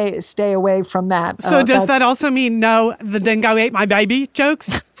to stay away from that. So does that also mean no, the dingo ate my baby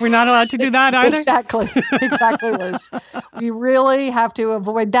jokes? We're not allowed to do that either? Exactly, Liz. We really have to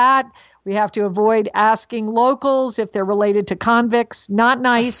avoid that. We have to avoid asking locals if they're related to convicts. Not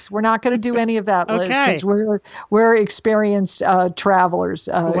nice. We're not going to do any of that, Liz, because we're experienced travelers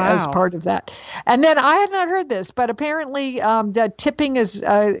as part of that. And then I had not heard this, but apparently that tipping is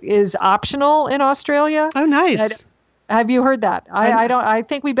optional in Australia. Oh, nice. Have you heard that? I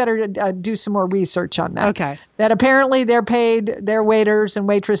think we better do some more research on that. Okay. That apparently their waiters and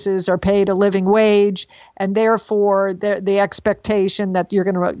waitresses are paid a living wage, and therefore the expectation that you're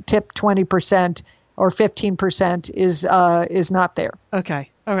going to tip 20% or 15% is not there. Okay.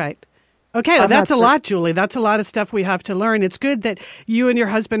 All right. Okay, well, that's a lot, Julie. That's a lot of stuff we have to learn. It's good that you and your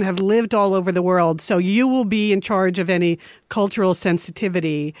husband have lived all over the world, so you will be in charge of any cultural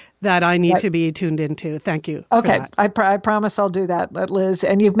sensitivity that I need to be tuned into. Thank you. Okay, I promise I'll do that, Liz.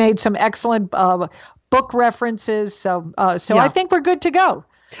 And you've made some excellent book references, so I think we're good to go.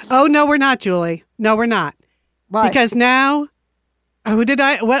 Oh, no, we're not, Julie. No, we're not. Why? Because now, what did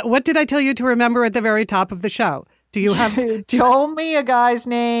I tell you to remember at the very top of the show? Do you have? You told me a guy's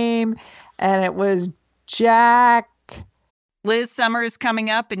name, and it was Jack. Liz, summer is coming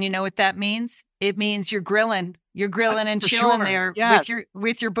up, and you know what that means? It means you're grilling. You're grilling and chilling there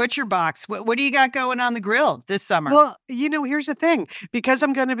with your butcher box. What do you got going on the grill this summer? Well, here's the thing. Because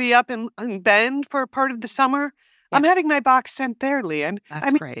I'm going to be up in Bend for part of the summer, I'm having my box sent there, Leanne.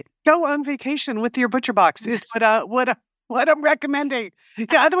 That's great. Go on vacation with your butcher box is what I'm recommending.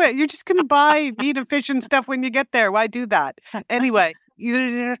 By the way, you're just going to buy meat and fish and stuff when you get there. Why do that? Anyway,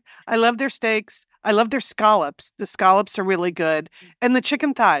 I love their steaks. I love their scallops. The scallops are really good. And the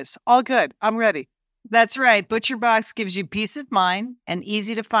chicken thighs, all good. I'm ready. That's right. ButcherBox gives you peace of mind and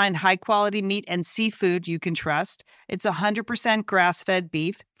easy to find high quality meat and seafood you can trust. It's 100% grass-fed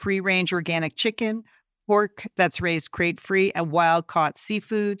beef, free-range organic chicken, pork that's raised crate-free, and wild-caught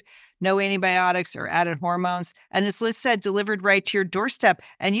seafood. No antibiotics or added hormones. And as Liz said, delivered right to your doorstep.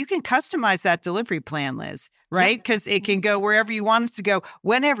 And you can customize that delivery plan, Liz, right? Because it can go wherever you want it to go,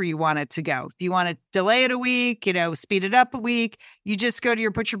 whenever you want it to go. If you want to delay it a week, speed it up a week, you just go to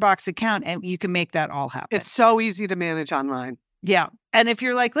your ButcherBox account and you can make that all happen. It's so easy to manage online. Yeah. And if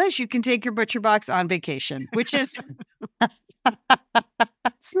you're like Liz, you can take your ButcherBox on vacation, which is...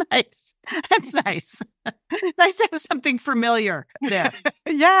 That's nice. That's nice. Nice to have something familiar there.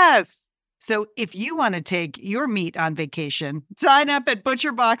 Yes. So if you want to take your meat on vacation, sign up at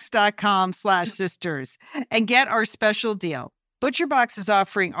butcherbox.com/sisters and get our special deal. ButcherBox is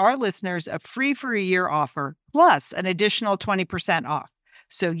offering our listeners a free for a year offer plus an additional 20% off.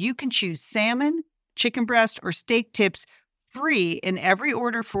 So you can choose salmon, chicken breast, or steak tips free in every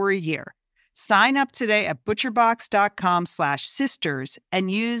order for a year. Sign up today at butcherbox.com/sisters and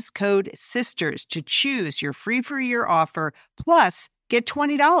use code SISTERS to choose your free for a year offer, plus get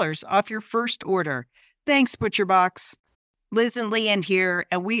 $20 off your first order. Thanks, ButcherBox. Liz and Leanne here,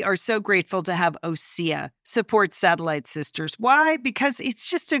 and we are so grateful to have OSEA support Satellite Sisters. Why? Because it's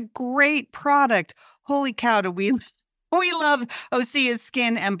just a great product. Holy cow, do we love OSEA's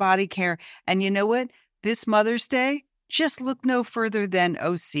skin and body care. And you know what? This Mother's Day, just look no further than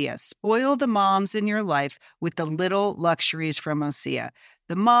OSEA. Spoil the moms in your life with the little luxuries from OSEA.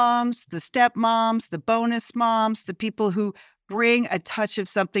 The moms, the stepmoms, the bonus moms, the people who bring a touch of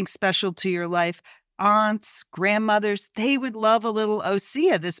something special to your life, aunts, grandmothers, they would love a little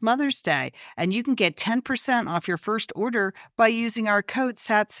OSEA this Mother's Day. And you can get 10% off your first order by using our code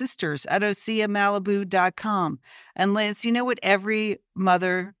SATSisters at OSEAMalibu.com. And Liz, you know what every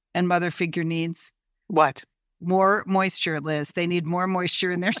mother and mother figure needs? What? More moisture, Liz. They need more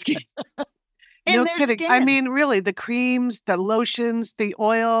moisture in their skin. No kidding. I mean, really, the creams, the lotions, the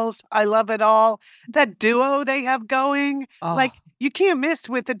oils, I love it all. That duo they have going, you can't miss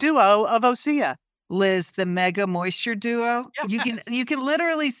with the duo of OSEA. Liz, the Mega Moisture Duo. Yes. You can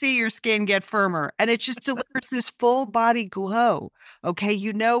literally see your skin get firmer, and it just delivers this full body glow. Okay,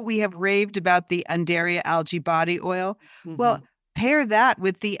 we have raved about the Undaria Algae Body Oil. Mm-hmm. Well, pair that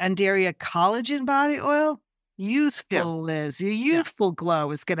with the Undaria Collagen Body Oil. Youthful, Liz. Your youthful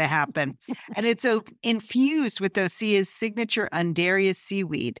glow is going to happen. And it's infused with OSEA's signature Undaria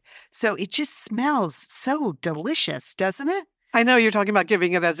seaweed. So it just smells so delicious, doesn't it? I know you're talking about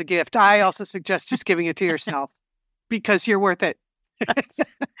giving it as a gift. I also suggest just giving it to yourself because you're worth it.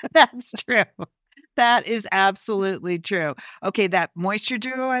 That's true. That is absolutely true. Okay, that Moisture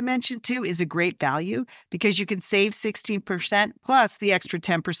Duo I mentioned too is a great value because you can save 16% plus the extra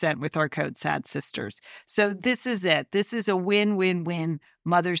 10% with our code SADSisters. So this is it. This is a win-win-win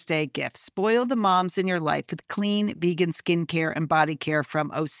Mother's Day gift. Spoil the moms in your life with clean vegan skincare and body care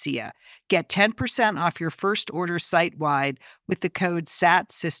from OSEA. Get 10% off your first order site-wide with the code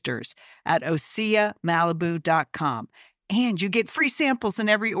SATSisters at OSEAMalibu.com. And you get free samples in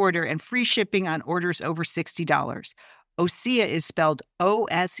every order and free shipping on orders over $60. OSEA is spelled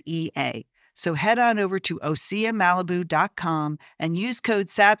OSEA. So head on over to OSEAMalibu.com and use code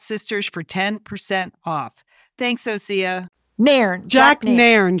SATSisters for 10% off. Thanks, OSEA. Nairn. Jack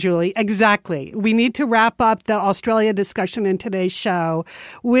Nairn, Julie. Exactly. We need to wrap up the Australia discussion in today's show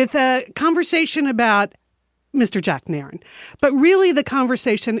with a conversation about Mr. Jack Nairn. But really the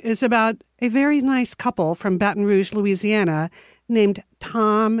conversation is about a very nice couple from Baton Rouge, Louisiana, named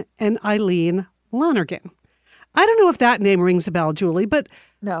Tom and Eileen Lonergan. I don't know if that name rings a bell, Julie, but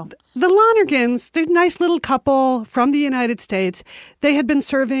No. The Lonergans, they're a nice little couple from the United States. They had been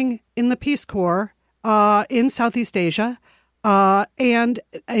serving in the Peace Corps in Southeast Asia and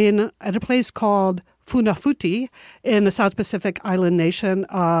at a place called Funafuti in the South Pacific island nation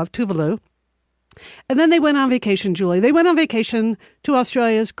of Tuvalu. And then they went on vacation, Julie. They went on vacation to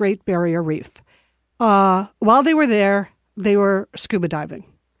Australia's Great Barrier Reef. While they were there, they were scuba diving.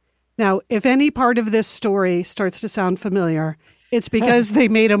 Now, if any part of this story starts to sound familiar, it's because they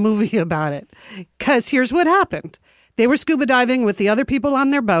made a movie about it. Because here's what happened. They were scuba diving with the other people on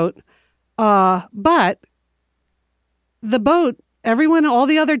their boat, but the boat, all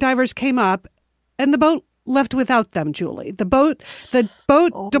the other divers came up, and the boat left without them, Julie. The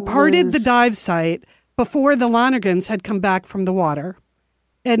boat departed the dive site before the Lonergans had come back from the water,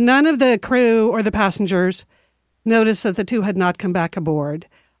 and none of the crew or the passengers noticed that the two had not come back aboard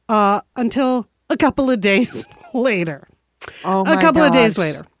until a couple of days later. Oh my A couple of days gosh.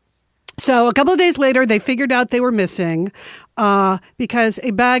 later. So a couple of days later, they figured out they were missing because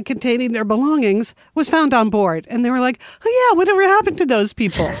a bag containing their belongings was found on board. And they were like, oh, yeah, whatever happened to those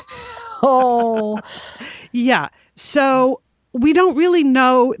people? Oh. Yeah. So we don't really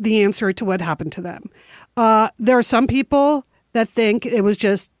know the answer to what happened to them. There are some people that think it was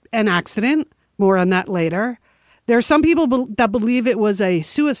just an accident. More on that later. There are some people that believe it was a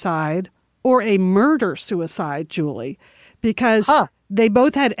suicide or a murder-suicide, Julie, because they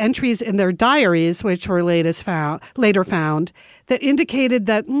both had entries in their diaries, which were later found, that indicated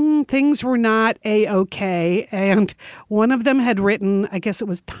that things were not A-okay. And one of them had written, I guess it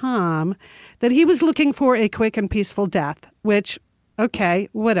was Tom, that he was looking for a quick and peaceful death, which, okay,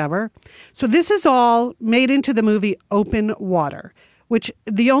 whatever. So this is all made into the movie Open Water, which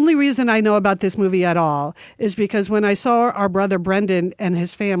the only reason I know about this movie at all is because when I saw our brother Brendan and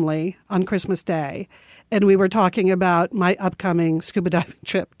his family on Christmas Day, and we were talking about my upcoming scuba diving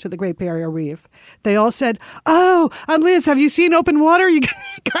trip to the Great Barrier Reef, they all said, oh, Aunt Liz, have you seen Open Water? You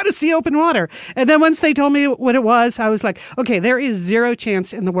got to see Open Water. And then once they told me what it was, I was like, okay, there is zero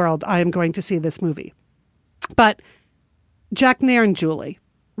chance in the world I am going to see this movie. But Jack Nairn, Julie.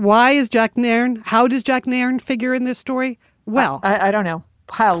 Why is Jack Nairn? How does Jack Nairn figure in this story? Well, I don't know.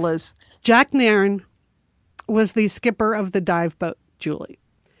 How, Liz? Jack Nairn was the skipper of the dive boat, Julie.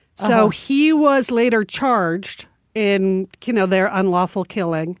 So he was later charged in, their unlawful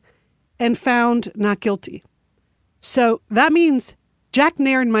killing and found not guilty. So that means Jack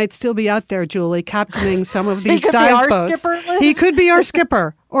Nairn might still be out there, Julie, captaining some of these dive boats. Skipper, Liz? He could be our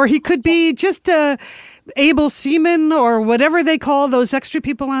skipper, or he could be just a able seaman or whatever they call those extra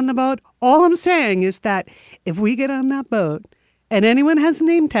people on the boat. All I'm saying is that if we get on that boat and anyone has a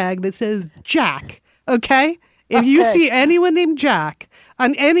name tag that says Jack, okay? If you see anyone named Jack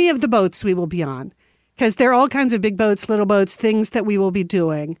on any of the boats we will be on, because there are all kinds of big boats, little boats, things that we will be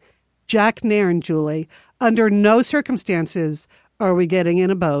doing, Jack Nairn, Julie, under no circumstances are we getting in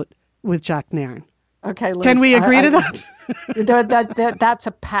a boat with Jack Nairn. Okay, Liz. Can we agree to that? That's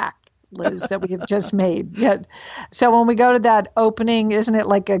a pact, Liz, that we have just made. Yeah. So when we go to that opening, isn't it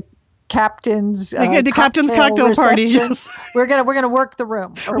like a captain's the captain's cocktail party? Yes. We're gonna work the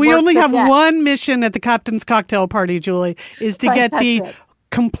room. We only have one mission at the captain's cocktail party, Julie, is to get the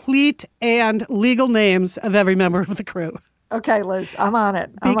complete and legal names of every member of the crew. Okay, Liz, I'm on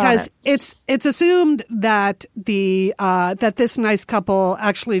it. Because it's assumed that that this nice couple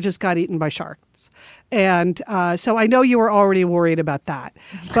actually just got eaten by sharks. And so I know you were already worried about that.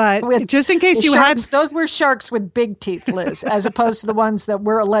 But just in case you had... Those were sharks with big teeth, Liz, as opposed to the ones that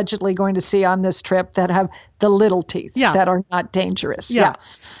we're allegedly going to see on this trip that have the little teeth that are not dangerous. Yeah.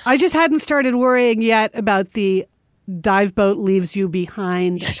 I just hadn't started worrying yet about the dive boat leaves you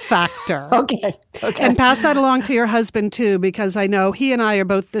behind factor. Okay. And pass that along to your husband, too, because I know he and I are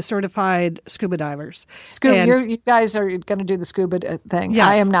both the certified scuba divers. You guys are going to do the scuba thing. Yes.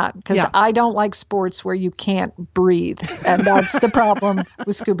 I am not, because I don't like sports where you can't breathe. And that's the problem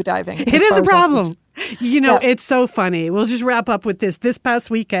with scuba diving. It is a problem. It's so funny. We'll just wrap up with this. This past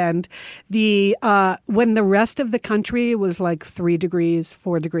weekend, when the rest of the country was like 3 degrees,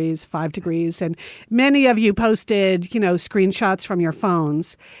 4 degrees, 5 degrees, and many of you posted, screenshots from your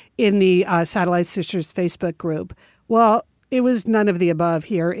phones in the Satellite Sisters Facebook group. Well, it was none of the above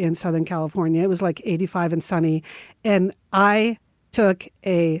here in Southern California. It was like 85 and sunny. And I took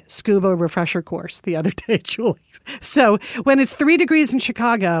a scuba refresher course the other day, Julie. So when it's 3 degrees in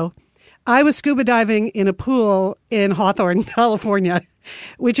Chicago, I was scuba diving in a pool in Hawthorne, California,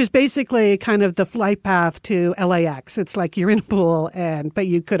 which is basically kind of the flight path to LAX. It's like you're in a pool, but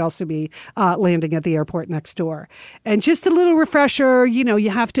you could also be landing at the airport next door. And just a little refresher, you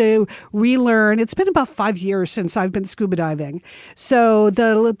have to relearn. It's been about 5 years since I've been scuba diving. So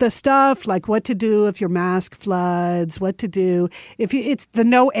the stuff like what to do if your mask floods, what to do if it's the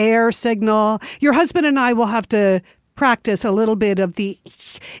no air signal. Your husband and I will have to practice a little bit of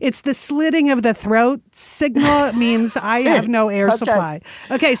it's the slitting of the throat signal. It means I have no air supply.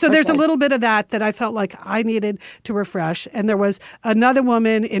 Okay, so there's a little bit of that I felt like I needed to refresh. And there was another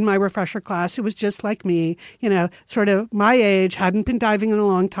woman in my refresher class who was just like me, sort of my age, hadn't been diving in a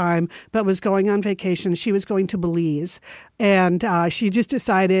long time, but was going on vacation. She was going to Belize. And she just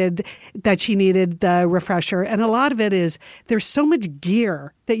decided that she needed the refresher. And a lot of it is there's so much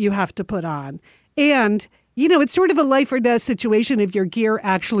gear that you have to put on. And it's sort of a life or death situation if your gear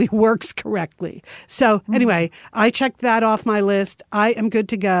actually works correctly. So anyway, I checked that off my list. I am good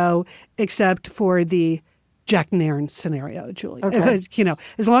to go, except for the Jack Nairn scenario, Julie. Okay.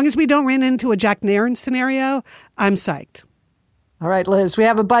 As long as we don't run into a Jack Nairn scenario, I'm psyched. All right, Liz, we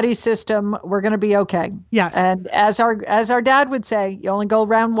have a buddy system. We're going to be okay. Yes. And as our dad would say, you only go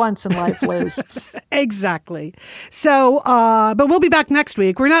around once in life, Liz. Exactly. So, but we'll be back next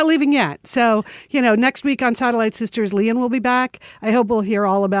week. We're not leaving yet. So, next week on Satellite Sisters, Lian will be back. I hope we'll hear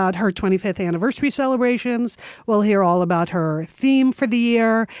all about her 25th anniversary celebrations. We'll hear all about her theme for the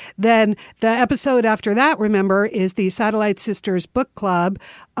year. Then the episode after that, remember, is the Satellite Sisters Book Club.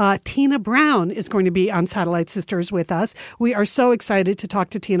 Tina Brown is going to be on Satellite Sisters with us. We are so excited to talk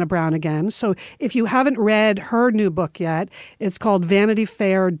to Tina Brown again. So if you haven't read her new book yet, it's called Vanity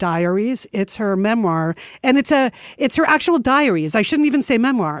Fair Diaries. It's her memoir, and it's her actual diaries. I shouldn't even say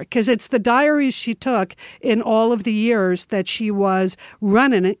memoir, because it's the diaries she took in all of the years that she was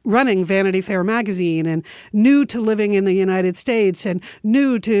running Vanity Fair magazine and new to living in the United States and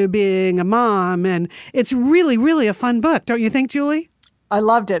new to being a mom. And it's really, really a fun book. Don't you think, Julie? I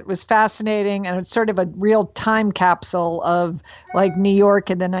loved it. It was fascinating, and it's sort of a real time capsule of like New York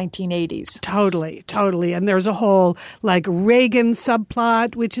in the 1980s. Totally. And there's a whole like Reagan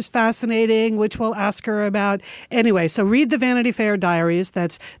subplot, which is fascinating, which we'll ask her about. Anyway, so read the Vanity Fair Diaries.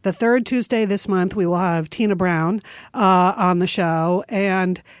 That's the third Tuesday this month. We will have Tina Brown on the show,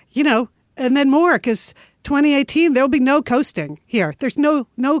 and and then more, because 2018 there'll be no coasting here. There's no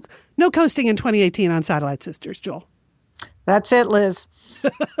coasting in 2018 on Satellite Sisters, Joel. That's it, Liz.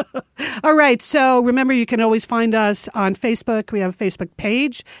 All right. So remember, you can always find us on Facebook. We have a Facebook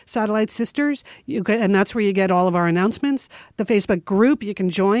page, Satellite Sisters, and that's where you get all of our announcements. The Facebook group, you can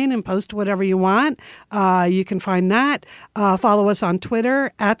join and post whatever you want. You can find that. Follow us on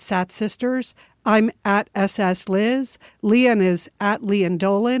Twitter, @SatSisters. I'm @SSLiz. Lian is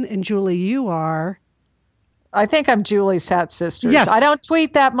 @LianDolan. And Julie, you are... I think I'm Julie Sat Sisters. Yes. I don't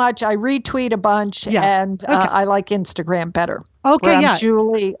tweet that much. I retweet a bunch, and I like Instagram better. Okay, yeah.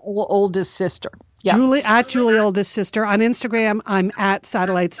 Julie Oldest Sister. Yeah. Julie Oldest Sister. On Instagram, I'm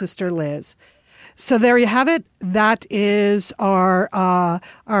 @SatelliteSisterLiz. So there you have it. That is our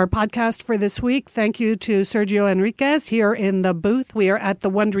podcast for this week. Thank you to Sergio Enriquez here in the booth. We are at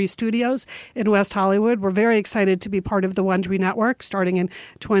the Wondery Studios in West Hollywood. We're very excited to be part of the Wondery Network starting in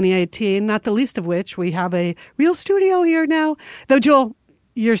 2018, not the least of which we have a real studio here now. Though, Joel,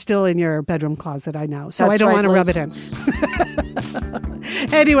 you're still in your bedroom closet, I know, so That's I don't right, want to rub it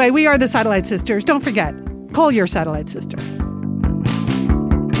in. Anyway, we are the Satellite Sisters. Don't forget, call your Satellite Sister.